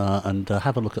PDF, and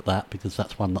have a look at that, because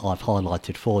that's one that I've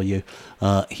highlighted for you.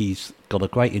 He's got a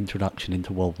great introduction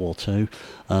into World War II,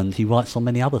 and he writes on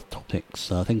many other topics,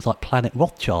 things like Planet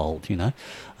Rothschild,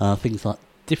 things like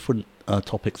different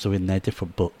topics are in there,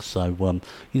 different books. So,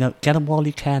 get them while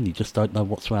you can. You just don't know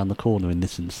what's around the corner in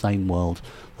this insane world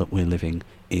that we're living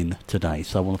in today.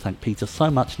 So I want to thank Peter so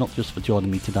much, not just for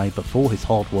joining me today, but for his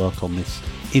hard work on this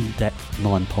in-depth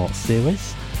 9-part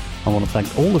series. I want to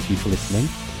thank all of you for listening.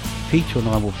 Peter and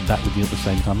I will be back with you at the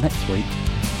same time next week.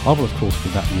 I will, of course,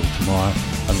 be back with you tomorrow.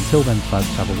 And until then,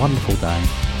 folks, have a wonderful day,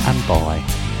 and bye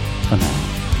for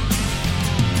now.